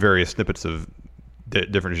with various snippets of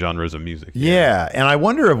different genres of music. Yeah, and I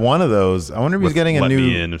wonder if one of those, he's getting a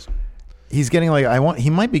new... He's getting he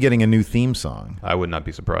might be getting a new theme song. I would not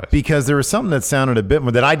be surprised. Because there was something that sounded a bit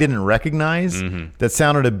more, that I didn't recognize, that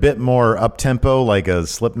sounded a bit more up-tempo, like a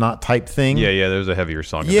Slipknot type thing. Yeah, there's a heavier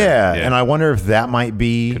song. Yeah, and I wonder if that might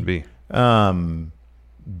be... Could be.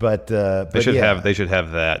 But they should have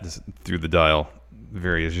that through the dial,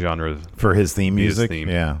 various genres. For his theme music?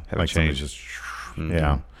 Yeah. Haven't changed. Just,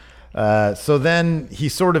 yeah. So then he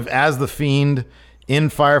sort of, as the Fiend... in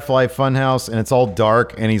Firefly Funhouse, and it's all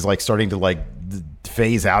dark, and he's starting to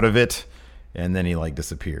phase out of it, and then he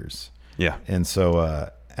disappears. Yeah. And so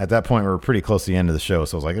at that point, we were pretty close to the end of the show,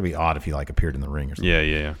 so it was it'd be odd if he appeared in the ring or something.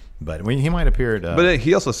 Yeah. But he might appear at... but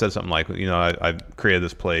he also said something like, I created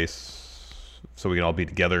this place so we can all be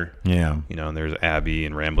together. Yeah. And there's Abby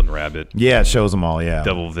and Ramblin' Rabbit. Yeah, it shows them all, yeah.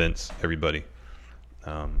 Devil Vince, everybody.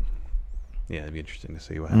 It'd be interesting to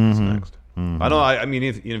see what happens next. I don't know. I mean,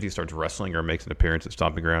 even if he starts wrestling or makes an appearance at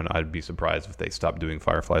Stomping Ground, I'd be surprised if they stopped doing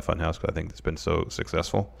Firefly Funhouse because I think it's been so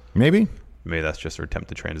successful. Maybe that's just their attempt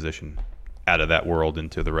to transition out of that world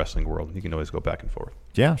into the wrestling world. You can always go back and forth.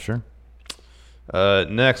 Yeah, sure.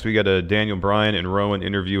 Next, we got a Daniel Bryan and Rowan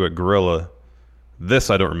interview at Gorilla. This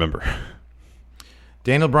I don't remember.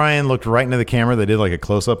 Daniel Bryan looked right into the camera. They did a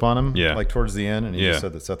close-up on him, yeah, towards the end, and he just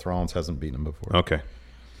said that Seth Rollins hasn't beaten him before. Okay.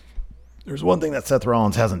 There's one thing that Seth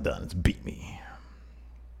Rollins hasn't done. It's beat me.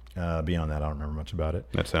 Beyond that, I don't remember much about it.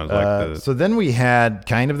 That sounds like So then we had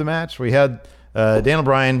kind of the match. We had Daniel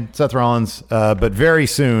Bryan, Seth Rollins, but very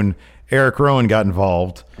soon Eric Rowan got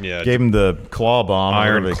involved. Yeah. Gave him the claw bomb.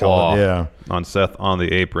 Iron claw. Yeah. On Seth on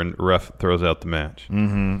the apron. Ref throws out the match.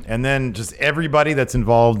 Mm-hmm. And then just everybody that's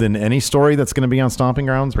involved in any story that's going to be on Stomping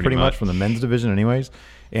Grounds, pretty much from the men's division anyways,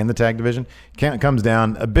 and the tag division, comes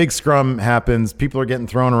down. A big scrum happens. People are getting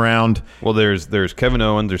thrown around. Well, there's Kevin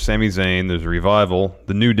Owens, there's Sami Zayn, there's Revival,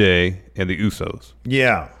 the New Day, and the Usos.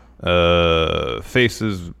 Yeah.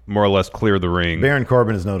 Faces more or less clear the ring. Baron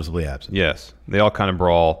Corbin is noticeably absent. Yes. They all kind of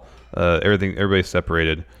brawl. Everybody's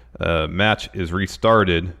separated. Match is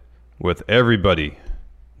restarted with everybody.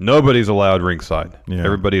 Nobody's allowed ringside. Yeah.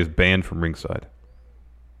 Everybody is banned from ringside.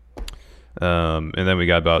 And then we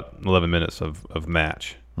got about 11 minutes of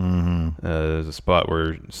match. Mm-hmm. There's a spot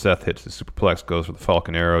where Seth hits the superplex, goes for the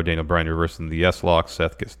Falcon Arrow. Daniel Bryan reversing the S-lock.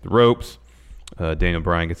 Seth gets the ropes. Daniel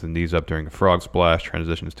Bryan gets his knees up during a frog splash.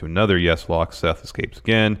 Transitions to another yes-lock. Seth escapes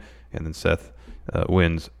again. And then Seth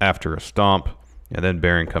wins after a stomp. And then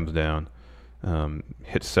Baron comes down,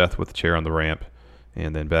 hits Seth with the chair on the ramp,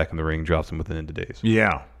 and then back in the ring, drops him with an end of days.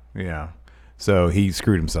 Yeah. So he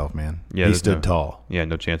screwed himself, man. Yeah, he stood tall. Yeah,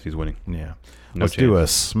 no chance he's winning. Yeah. Let's do a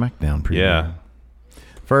SmackDown preview. Yeah.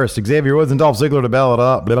 First, Xavier Woods and Dolph Ziggler to battle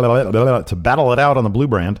it out on the blue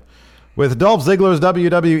brand, with Dolph Ziggler's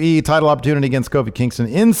WWE title opportunity against Kofi Kingston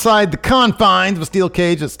inside the confines of a steel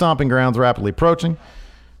cage at Stomping Grounds rapidly approaching.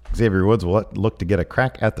 Xavier Woods will look to get a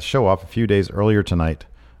crack at the show-off a few days earlier tonight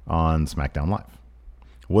on SmackDown Live.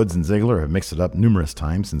 Woods and Ziggler have mixed it up numerous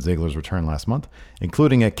times since Ziggler's return last month,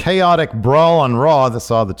 including a chaotic brawl on Raw that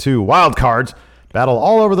saw the two wild cards battle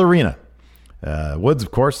all over the arena. Woods,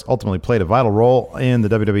 of course, ultimately played a vital role in the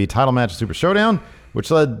WWE title match at Super Showdown, which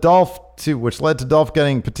led to Dolph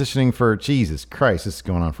petitioning for Jesus Christ. This is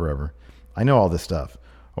going on forever. I know all this stuff.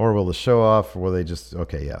 Or will the show off, or will they just...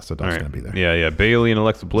 Okay, yeah, so Dolph's going to be there. Yeah. Bayley and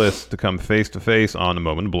Alexa Bliss to come face-to-face on A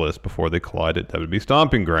Moment of Bliss before they collide at WWE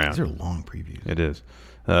Stomping Ground. These are long previews. It is.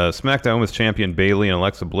 SmackDown Women's Champion Bayley and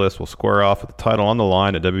Alexa Bliss will square off with the title on the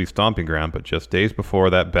line at WWE Stomping Ground, but just days before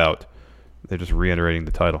that bout, they're just reiterating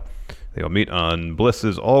the title. They will meet on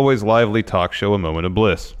Bliss's always lively talk show, A Moment of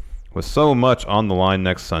Bliss. With so much on the line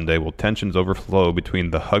next Sunday, will tensions overflow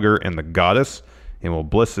between the Hugger and the Goddess? And will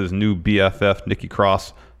Bliss's new BFF, Nikki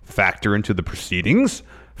Cross, factor into the proceedings?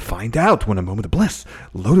 Find out when A Moment of Bliss,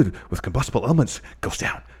 loaded with combustible elements, goes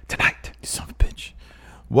down tonight. You son of a bitch.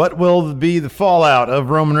 What will be the fallout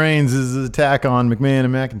of Roman Reigns' attack on McMahon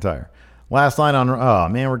and McIntyre? Last night on... Oh,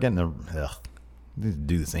 man, we're getting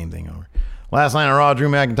do the same thing over. Last night on Raw, Drew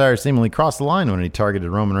McIntyre seemingly crossed the line when he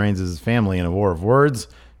targeted Roman Reigns' family in a war of words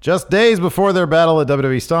just days before their battle at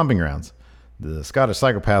WWE Stomping Grounds. The Scottish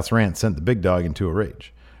Psychopath's rant sent the big dog into a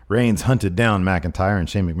rage. Reigns hunted down McIntyre in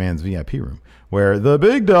Shane McMahon's VIP room, where the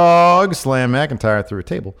big dog slammed McIntyre through a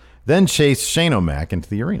table, then chased Shane O'Mac into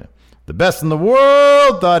the arena. The best in the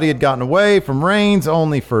world thought he had gotten away from Reigns,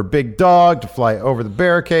 only for Big Dog to fly over the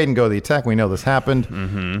barricade and go to the attack. We know this happened.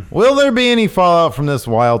 Mm-hmm. Will there be any fallout from this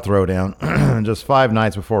wild throwdown just 5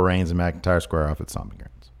 nights before Reigns and McIntyre square off at Stomping Grounds?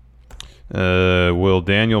 Will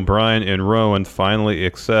Daniel Bryan and Rowan finally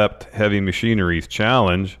accept Heavy Machinery's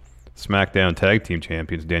challenge? SmackDown Tag Team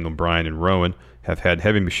Champions Daniel Bryan and Rowan have had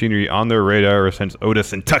Heavy Machinery on their radar since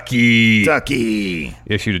Otis and Tucky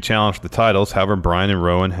issued a challenge for the titles. However, Bryan and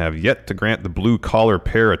Rowan have yet to grant the blue-collar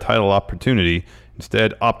pair a title opportunity,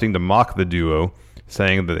 instead opting to mock the duo,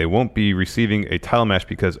 saying that they won't be receiving a title match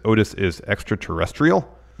because Otis is extraterrestrial.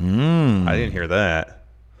 I didn't hear that.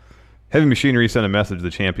 Heavy Machinery sent a message to the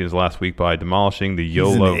champions last week by demolishing the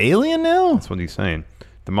YOLO... He's an alien now? That's what he's saying.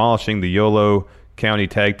 Demolishing the YOLO County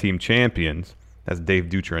Tag Team Champions. That's Dave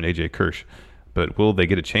Dutra and AJ Kirsch. But will they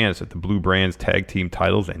get a chance at the Blue Brands tag team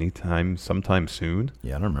titles sometime soon?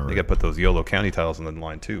 Yeah, I don't remember. They got to put those YOLO County titles on the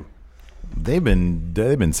line too. They've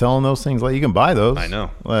been selling those things. Like, you can buy those. I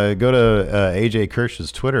know. Go to AJ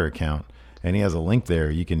Kirsch's Twitter account, and he has a link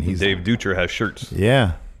there. Dave Dutra has shirts.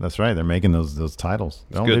 Yeah, that's right. They're making those titles.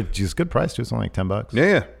 Good. They're just good price too. It's only like $10.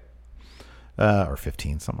 Yeah. Or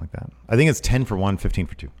 15, something like that. I think it's 10 for one, 15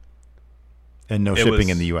 for two, and no shipping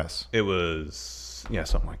in the U.S. It was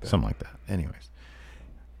something like that. Something like that. Anyways.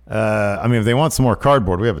 I mean, if they want some more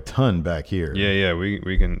cardboard, we have a ton back here. Yeah, we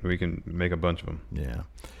can make a bunch of them. Yeah.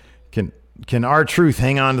 Can R-Truth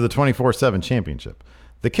hang on to the 24/7 championship?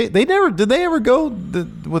 Did they ever go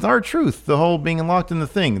with R-Truth, the whole being locked in the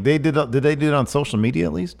thing? Did they do it on social media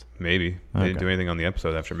at least? Maybe. They didn't do anything on the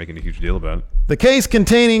episode after making a huge deal about it. The case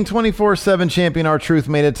containing 24/7 champion R-Truth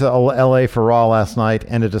made it to LA for Raw last night,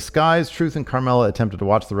 and a disguised Truth and Carmella attempted to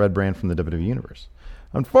watch the Red Brand from the WWE Universe.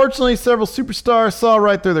 Unfortunately, several superstars saw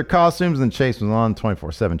right through their costumes, and Chase was on.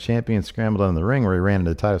 24/7 champion scrambled out in the ring where he ran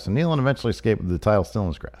into Titus O'Neil and eventually escaped with the title still in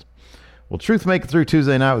his grasp. Will Truth make it through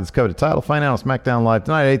Tuesday night with his coveted title? Find out on SmackDown Live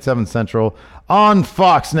tonight at 8/7 Central on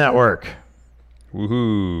Fox Network.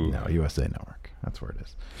 Woohoo! No, USA Network. That's where it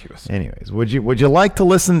is. USA. Anyways, would you like to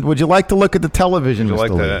listen? Would you like to look at the television, Would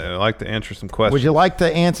you Mr. Lee? like to answer some questions? Would you like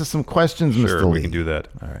to answer some questions, Mr. Lee? Sure, we can do that.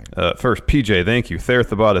 All right. First, PJ, thank you. Thayer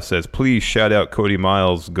Thabata says, please shout out Cody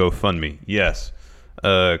Miles' GoFundMe. Yes.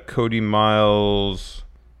 Cody Miles'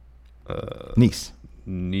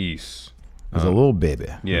 niece. Is a little baby.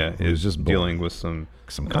 Yeah, who was just dealing with some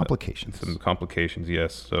complications. Some complications,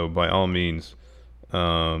 yes. So by all means,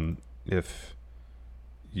 if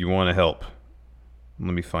you want to help,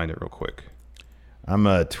 let me find it real quick. I'm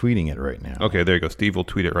tweeting it right now. Okay, there you go. Steve will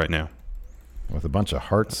tweet it right now. With a bunch of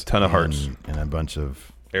hearts. A ton of hearts. And a bunch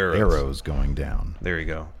of arrows going down. There you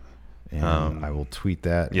go. And I will tweet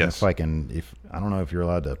that. Yes. I don't know if you're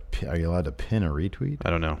allowed to. Are you allowed to pin a retweet? I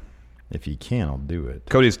don't know. If you can, I'll do it.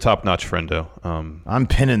 Cody's top-notch friend, though. I'm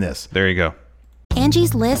pinning this. There you go.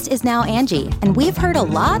 Angie's List is now Angie, and we've heard a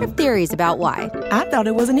lot of theories about why. I thought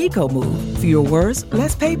it was an eco move. Fewer words,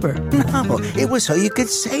 less paper. No, it was so you could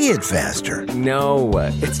say it faster. No,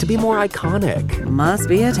 it's to be more iconic. Must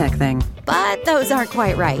be a tech thing. But those aren't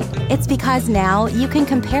quite right. It's because now you can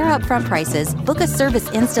compare upfront prices, book a service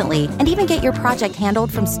instantly, and even get your project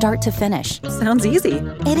handled from start to finish. Sounds easy.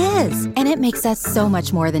 It is, and it makes us so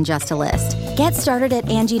much more than just a list. Get started at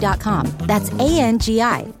Angie.com. That's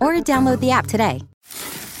ANGI, or download the app today.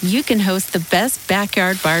 you can host the best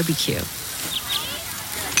backyard barbecue.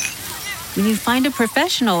 When you find a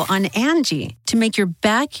professional on Angie to make your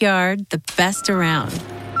backyard the best around.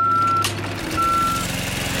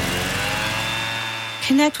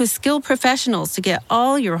 Connect with skilled professionals to get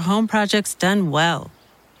all your home projects done well.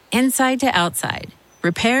 Inside to outside,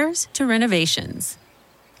 repairs to renovations.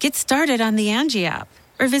 Get started on the Angie app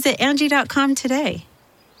or visit Angie.com today.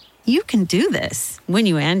 You can do this when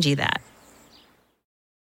you Angie that.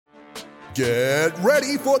 Get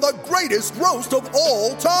ready for the greatest roast of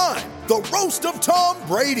all time, the Roast of Tom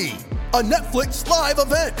Brady, a Netflix live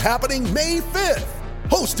event happening May 5th.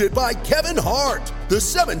 Hosted by Kevin Hart, the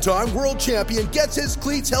 7-time world champion gets his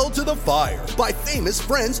cleats held to the fire by famous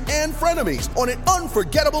friends and frenemies on an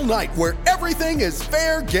unforgettable night where everything is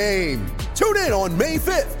fair game. Tune in on May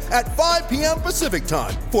 5th at 5 p.m. Pacific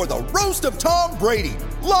time for the Roast of Tom Brady,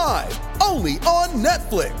 live only on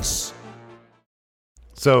Netflix.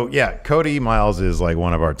 So, yeah, Cody Miles is like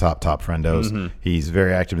one of our top friendos. Mm-hmm. He's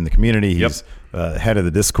very active in the community. He's head of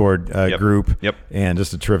the Discord group and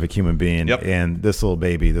just a terrific human being. And this little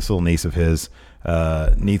baby, this little niece of his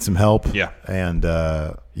needs some help. And,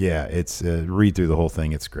 it's read through the whole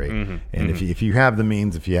thing. It's great. Mm-hmm. And if you have the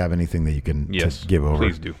means, if you have anything that you can give over.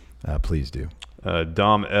 Please do. Please do.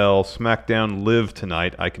 Dom L. SmackDown live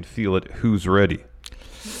tonight. I can feel it. Who's ready?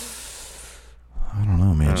 I don't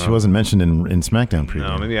know, man. She wasn't mentioned in SmackDown preview.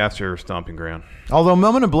 No, maybe after Stomping Ground. Although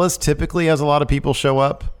Moment of Bliss typically has a lot of people show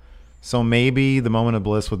up, so maybe the Moment of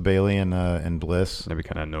Bliss with Bayley and Bliss. Maybe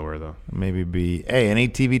kind of nowhere though. Maybe be any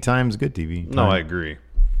TV time's good TV time. No, I agree.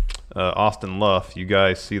 Austin Luff, you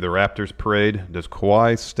guys see the Raptors parade? Does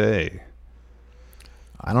Kawhi stay?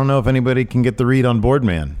 I don't know if anybody can get the read on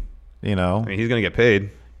Boardman. You know, I mean, he's gonna get paid.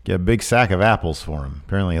 Get a big sack of apples for him.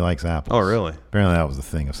 Apparently, he likes apples. Oh, really? Apparently, that was a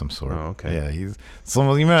thing of some sort. Oh, okay. Yeah, he's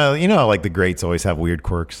someone. You know, like the greats always have weird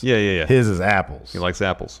quirks. Yeah. His is apples. He likes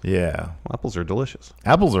apples. Yeah, well, apples are delicious.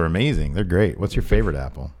 Apples are amazing. They're great. What's your favorite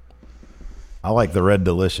apple? I like the Red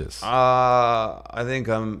Delicious. I think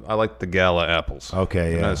I like the Gala apples.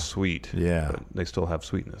 Okay, They're not as sweet. Yeah, but they still have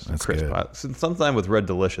sweetness. That's crisp. good. Sometimes with Red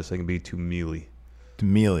Delicious, they can be too mealy.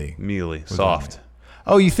 Mealy, soft.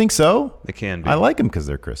 Oh, you think so? They can be. I like them because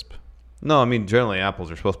they're crisp. No, I mean generally apples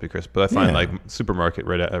are supposed to be crisp, but I find like supermarket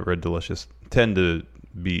Red Delicious tend to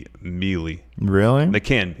be mealy. Really? They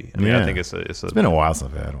can be. I mean, I think it's been a while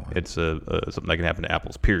since I've had one. It's something that can happen to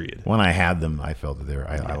apples. Period. When I had them, I felt that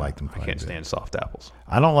I liked them. I can't stand soft apples.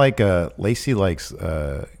 I don't like. Lacey likes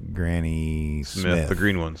Granny Smith, the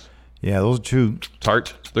green ones. Yeah, those are too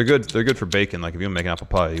tart. They're good. They're good for bacon. Like if you want to make apple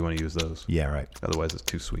pie, you want to use those. Yeah, right. Otherwise, it's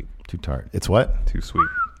too sweet. Too tart. It's what? Too sweet.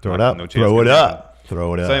 Throw it up. No chance. Throw it up.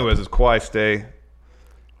 Throw it up. So anyways, does Kawhi stay?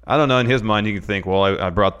 I don't know. In his mind, he could think, well, I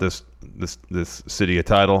brought this city a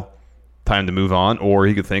title. Time to move on. Or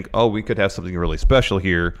he could think, oh, we could have something really special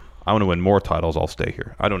here. I want to win more titles. I'll stay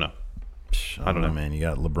here. I don't know. I don't know, man. You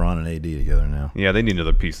got LeBron and AD together now. Yeah, they need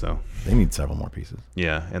another piece, though. They need several more pieces.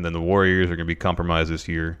 Yeah, and then the Warriors are going to be compromised this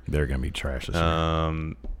year. They're going to be trash this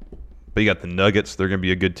year. But you got the Nuggets. They're going to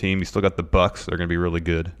be a good team. You still got the Bucks. They're going to be really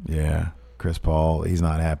good. Yeah. Chris Paul, he's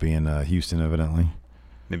not happy in Houston, evidently.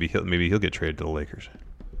 Maybe he'll get traded to the Lakers.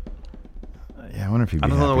 Yeah, I wonder if he'd be I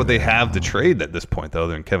don't know happy what they with that. have to trade at this point, though,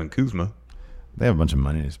 other than Kevin Kuzma. They have a bunch of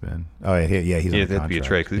money to spend. Oh, yeah, he's on Yeah, contract. that'd be a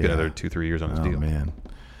trade because he's got another 2-3 years on his deal. Oh, man.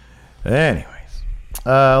 Anyways,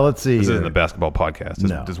 let's see. This here. isn't a basketball podcast.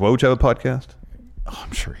 No. Does Woj have a podcast? Oh,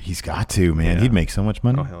 I'm sure he's got to, man. Yeah. He'd make so much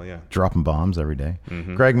money. Oh, hell yeah. Dropping bombs every day.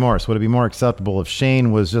 Mm-hmm. Greg Morris, would it be more acceptable if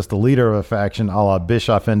Shane was just the leader of a faction a la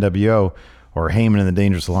Bischoff NWO or Heyman in the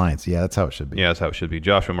Dangerous Alliance? Yeah, that's how it should be. Yeah, that's how it should be.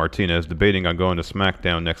 Joshua Martinez debating on going to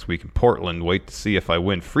SmackDown next week in Portland. Wait to see if I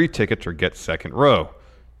win free tickets or get second row.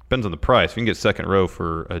 Depends on the price. If you can get second row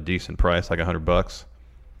for a decent price, like $100,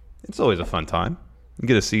 it's always a fun time. You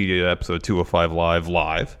get to see episode 205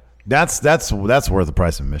 live. That's worth the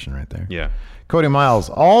price of admission right there. Yeah. Cody Miles,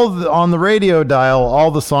 on the radio dial, all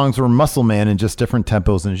the songs were Muscle Man in just different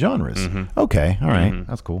tempos and genres. Mm-hmm. Okay, all right,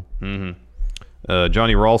 that's cool. Mm-hmm.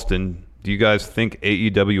 Johnny Ralston, do you guys think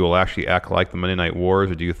AEW will actually act like the Monday Night Wars,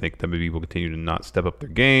 or do you think WWE will continue to not step up their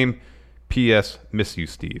game? P.S. Miss you,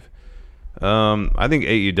 Steve. I think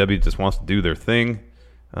AEW just wants to do their thing,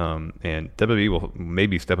 and WWE will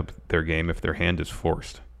maybe step up their game if their hand is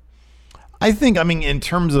forced. I mean, in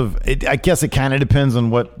terms of it, I guess it kind of depends on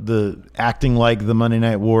what the acting like the Monday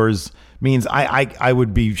Night Wars means. I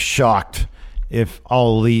would be shocked if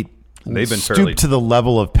All Elite stooped to the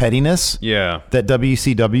level of pettiness that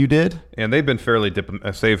WCW did. And they've been fairly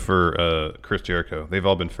save for Chris Jericho. They've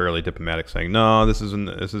all been fairly diplomatic, saying, no, this isn't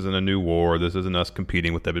a new war. This isn't us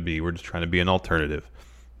competing with WWE. We're just trying to be an alternative.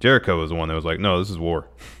 Jericho was the one that was like, no, this is war.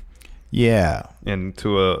 Yeah. And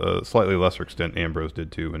to a slightly lesser extent, Ambrose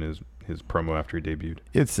did too in his promo after he debuted.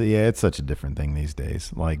 It's such a different thing these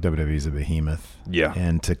days. Like WWE's a behemoth. Yeah.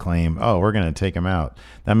 And to claim, we're going to take him out.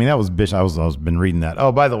 I mean, that was bitch. I was been reading that.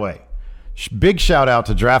 Oh, by the way, big shout out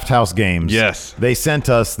to Draft House Games. Yes. They sent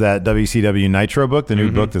us that WCW Nitro book, the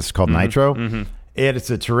new book that's called Nitro. Mm-hmm. It's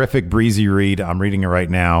a terrific breezy read. I'm reading it right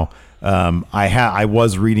now. I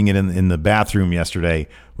was reading it in the bathroom yesterday,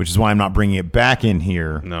 which is why I'm not bringing it back in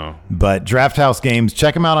here. No. But Draft House Games,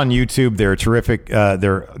 check them out on YouTube. They're terrific.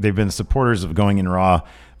 They've been supporters of Going in Raw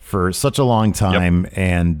for such a long time,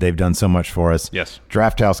 and they've done so much for us. Yes.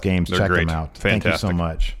 Draft House Games, They're check great. them out. Fantastic. Thank you so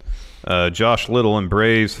much. Josh Little and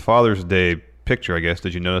Bray's Father's Day picture, I guess.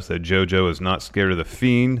 Did you notice that JoJo is not scared of the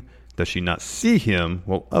Fiend? Does she not see him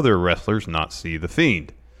while other wrestlers not see the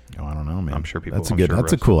Fiend? Oh, I don't know, man. I'm sure people.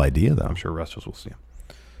 That's a cool idea, though. I'm sure wrestlers will see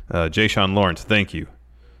him. Jay Sean Lawrence, thank you.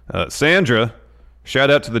 Sandra, shout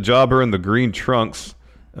out to the jobber in the green trunks,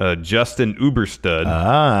 Justin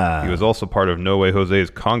Uberstud. He was also part of No Way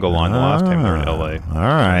Jose's Conga line the last time they were in L.A. All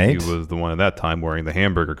right. He was the one at that time wearing the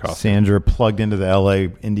hamburger costume. Sandra plugged into the L.A.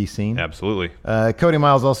 indie scene. Absolutely. Cody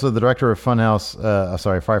Miles, also the director of Funhouse,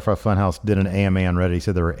 Firefly Funhouse, did an AMA on Reddit. He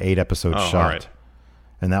said there were 8 episodes shot. All right.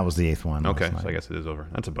 And that was the 8th one. Okay, so I guess it is over.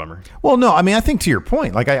 That's a bummer. Well, no, I mean, I think to your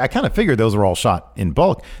point, like I kind of figured those were all shot in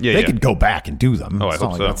bulk. They could go back and do them. Oh, I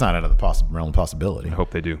hope so. That's not out of the realm of possibility. I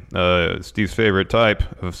hope they do. Steve's favorite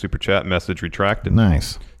type of super chat message retracted.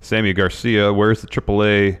 Nice. Sammy Garcia, where's the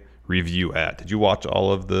AAA review at? Did you watch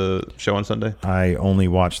all of the show on Sunday? I only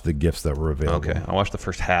watched the GIFs that were available. Okay, I watched the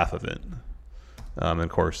first half of it. And of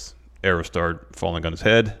course, Aerostar falling on his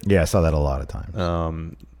head. Yeah, I saw that a lot of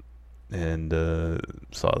times. And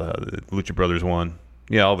saw the Lucha Brothers won.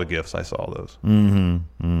 Yeah, all the GIFs. I saw all those.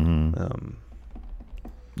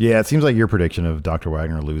 Yeah, it seems like your prediction of Dr.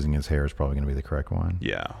 Wagner losing his hair is probably going to be the correct one.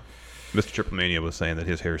 Yeah. Mr. Triple Mania was saying that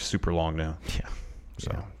his hair is super long now. Yeah.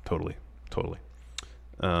 So, totally.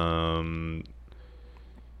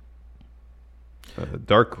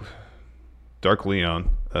 Dark Leon.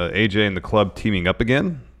 AJ and the club teaming up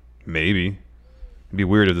again? Maybe. It'd be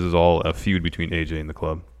weird if this is all a feud between AJ and the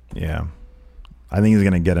club. Yeah. I think he's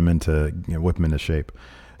going to get him whip him into shape.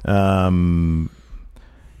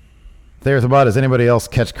 There's about, does anybody else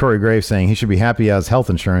catch Corey Graves saying he should be happy he has health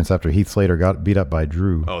insurance after Heath Slater got beat up by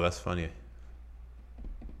Drew? Oh, that's funny.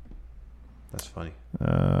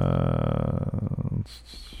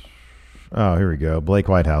 Oh, here we go. Blake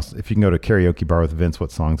Whitehouse. If you can go to a karaoke bar with Vince,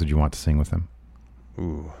 what songs would you want to sing with him?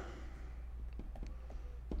 Ooh.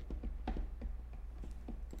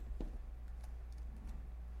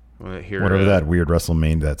 Whatever that weird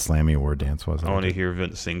WrestleMania, that Slammy Award dance was. I want to hear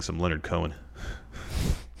Vince sing some Leonard Cohen.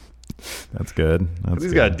 That's good.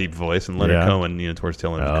 He's got a deep voice, and Leonard Cohen, towards the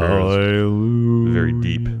tail end of his career, very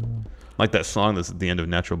deep. Like that song that's at the end of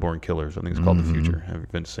Natural Born Killers. I think it's called The Future. Have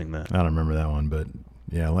Vince sing that. I don't remember that one, but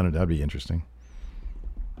yeah, Leonard, that'd be interesting.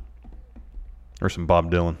 Or some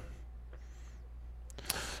Bob Dylan.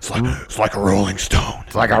 It's like a Rolling Stone.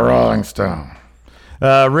 It's like a Rolling Stone.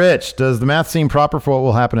 Rich, does the math seem proper for what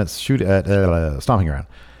will happen at Stomping Ground?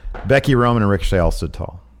 Becky, Roman, and Ricochet all stood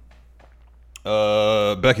tall.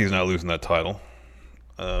 Becky's not losing that title.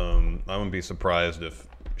 I wouldn't be surprised if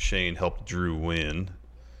Shane helped Drew win,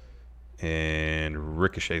 and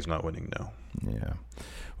Ricochet's not winning now. Yeah.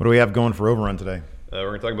 What do we have going for Overrun today? We're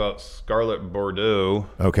going to talk about Scarlett Bordeaux.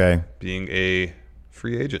 Okay. Being a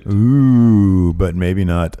free agent. Ooh, but maybe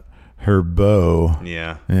not her beau.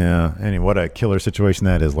 Yeah. Yeah. Anyway, what a killer situation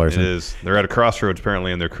that is, Larson. It is. They're at a crossroads,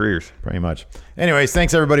 apparently, in their careers. Pretty much. Anyways,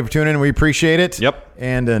 thanks, everybody, for tuning in. We appreciate it. Yep.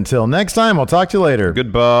 And until next time, we'll talk to you later.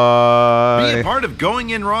 Goodbye. Be a part of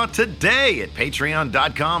Going In Raw today at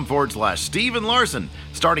patreon.com/Steven Larson.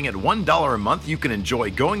 Starting at $1 a month, you can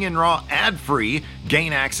enjoy Going In Raw ad-free,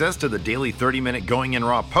 gain access to the daily 30-minute Going In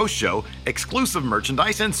Raw post show, exclusive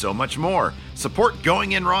merchandise, and so much more. Support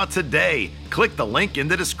Going In Raw today. Click the link in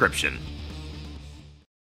the description.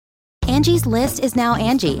 Angie's List is now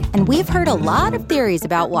Angie, and we've heard a lot of theories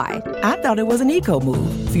about why. I thought it was an eco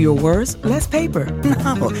move. Fewer words, less paper.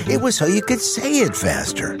 No, it was so you could say it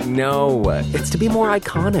faster. No, it's to be more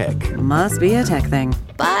iconic. Must be a tech thing.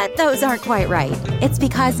 But those aren't quite right. It's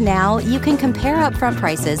because now you can compare upfront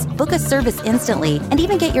prices, book a service instantly, and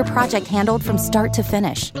even get your project handled from start to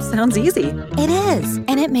finish. Sounds easy. It is,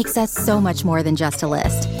 and it makes us so much more than just a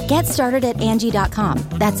list. Get started at Angie.com.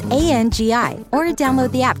 That's ANGI, or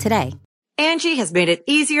download the app today. Angie has made it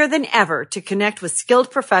easier than ever to connect with skilled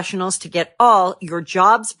professionals to get all your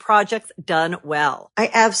jobs projects done well. I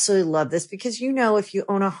absolutely love this because, if you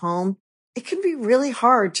own a home, it can be really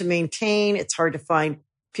hard to maintain. It's hard to find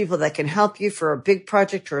People that can help you for a big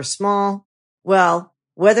project or a small. Well,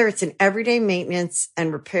 whether it's in everyday maintenance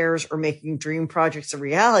and repairs or making dream projects a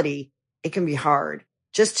reality, it can be hard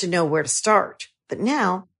just to know where to start. But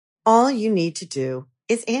now, all you need to do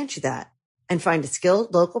is Angie that and find a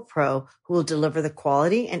skilled local pro who will deliver the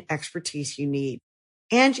quality and expertise you need.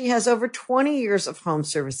 Angie has over 20 years of home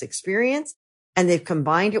service experience, and they've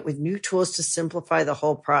combined it with new tools to simplify the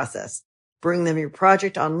whole process. Bring them your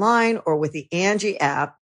project online or with the Angie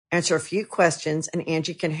app, answer a few questions, and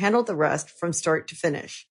Angie can handle the rest from start to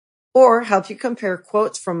finish. Or help you compare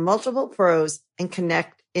quotes from multiple pros and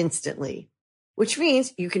connect instantly, which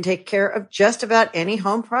means you can take care of just about any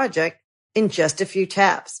home project in just a few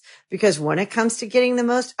taps. Because when it comes to getting the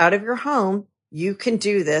most out of your home, you can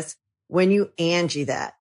do this when you Angie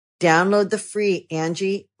that. Download the free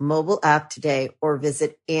Angie mobile app today or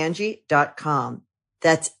visit Angie.com.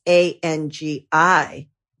 That's ANGI.com.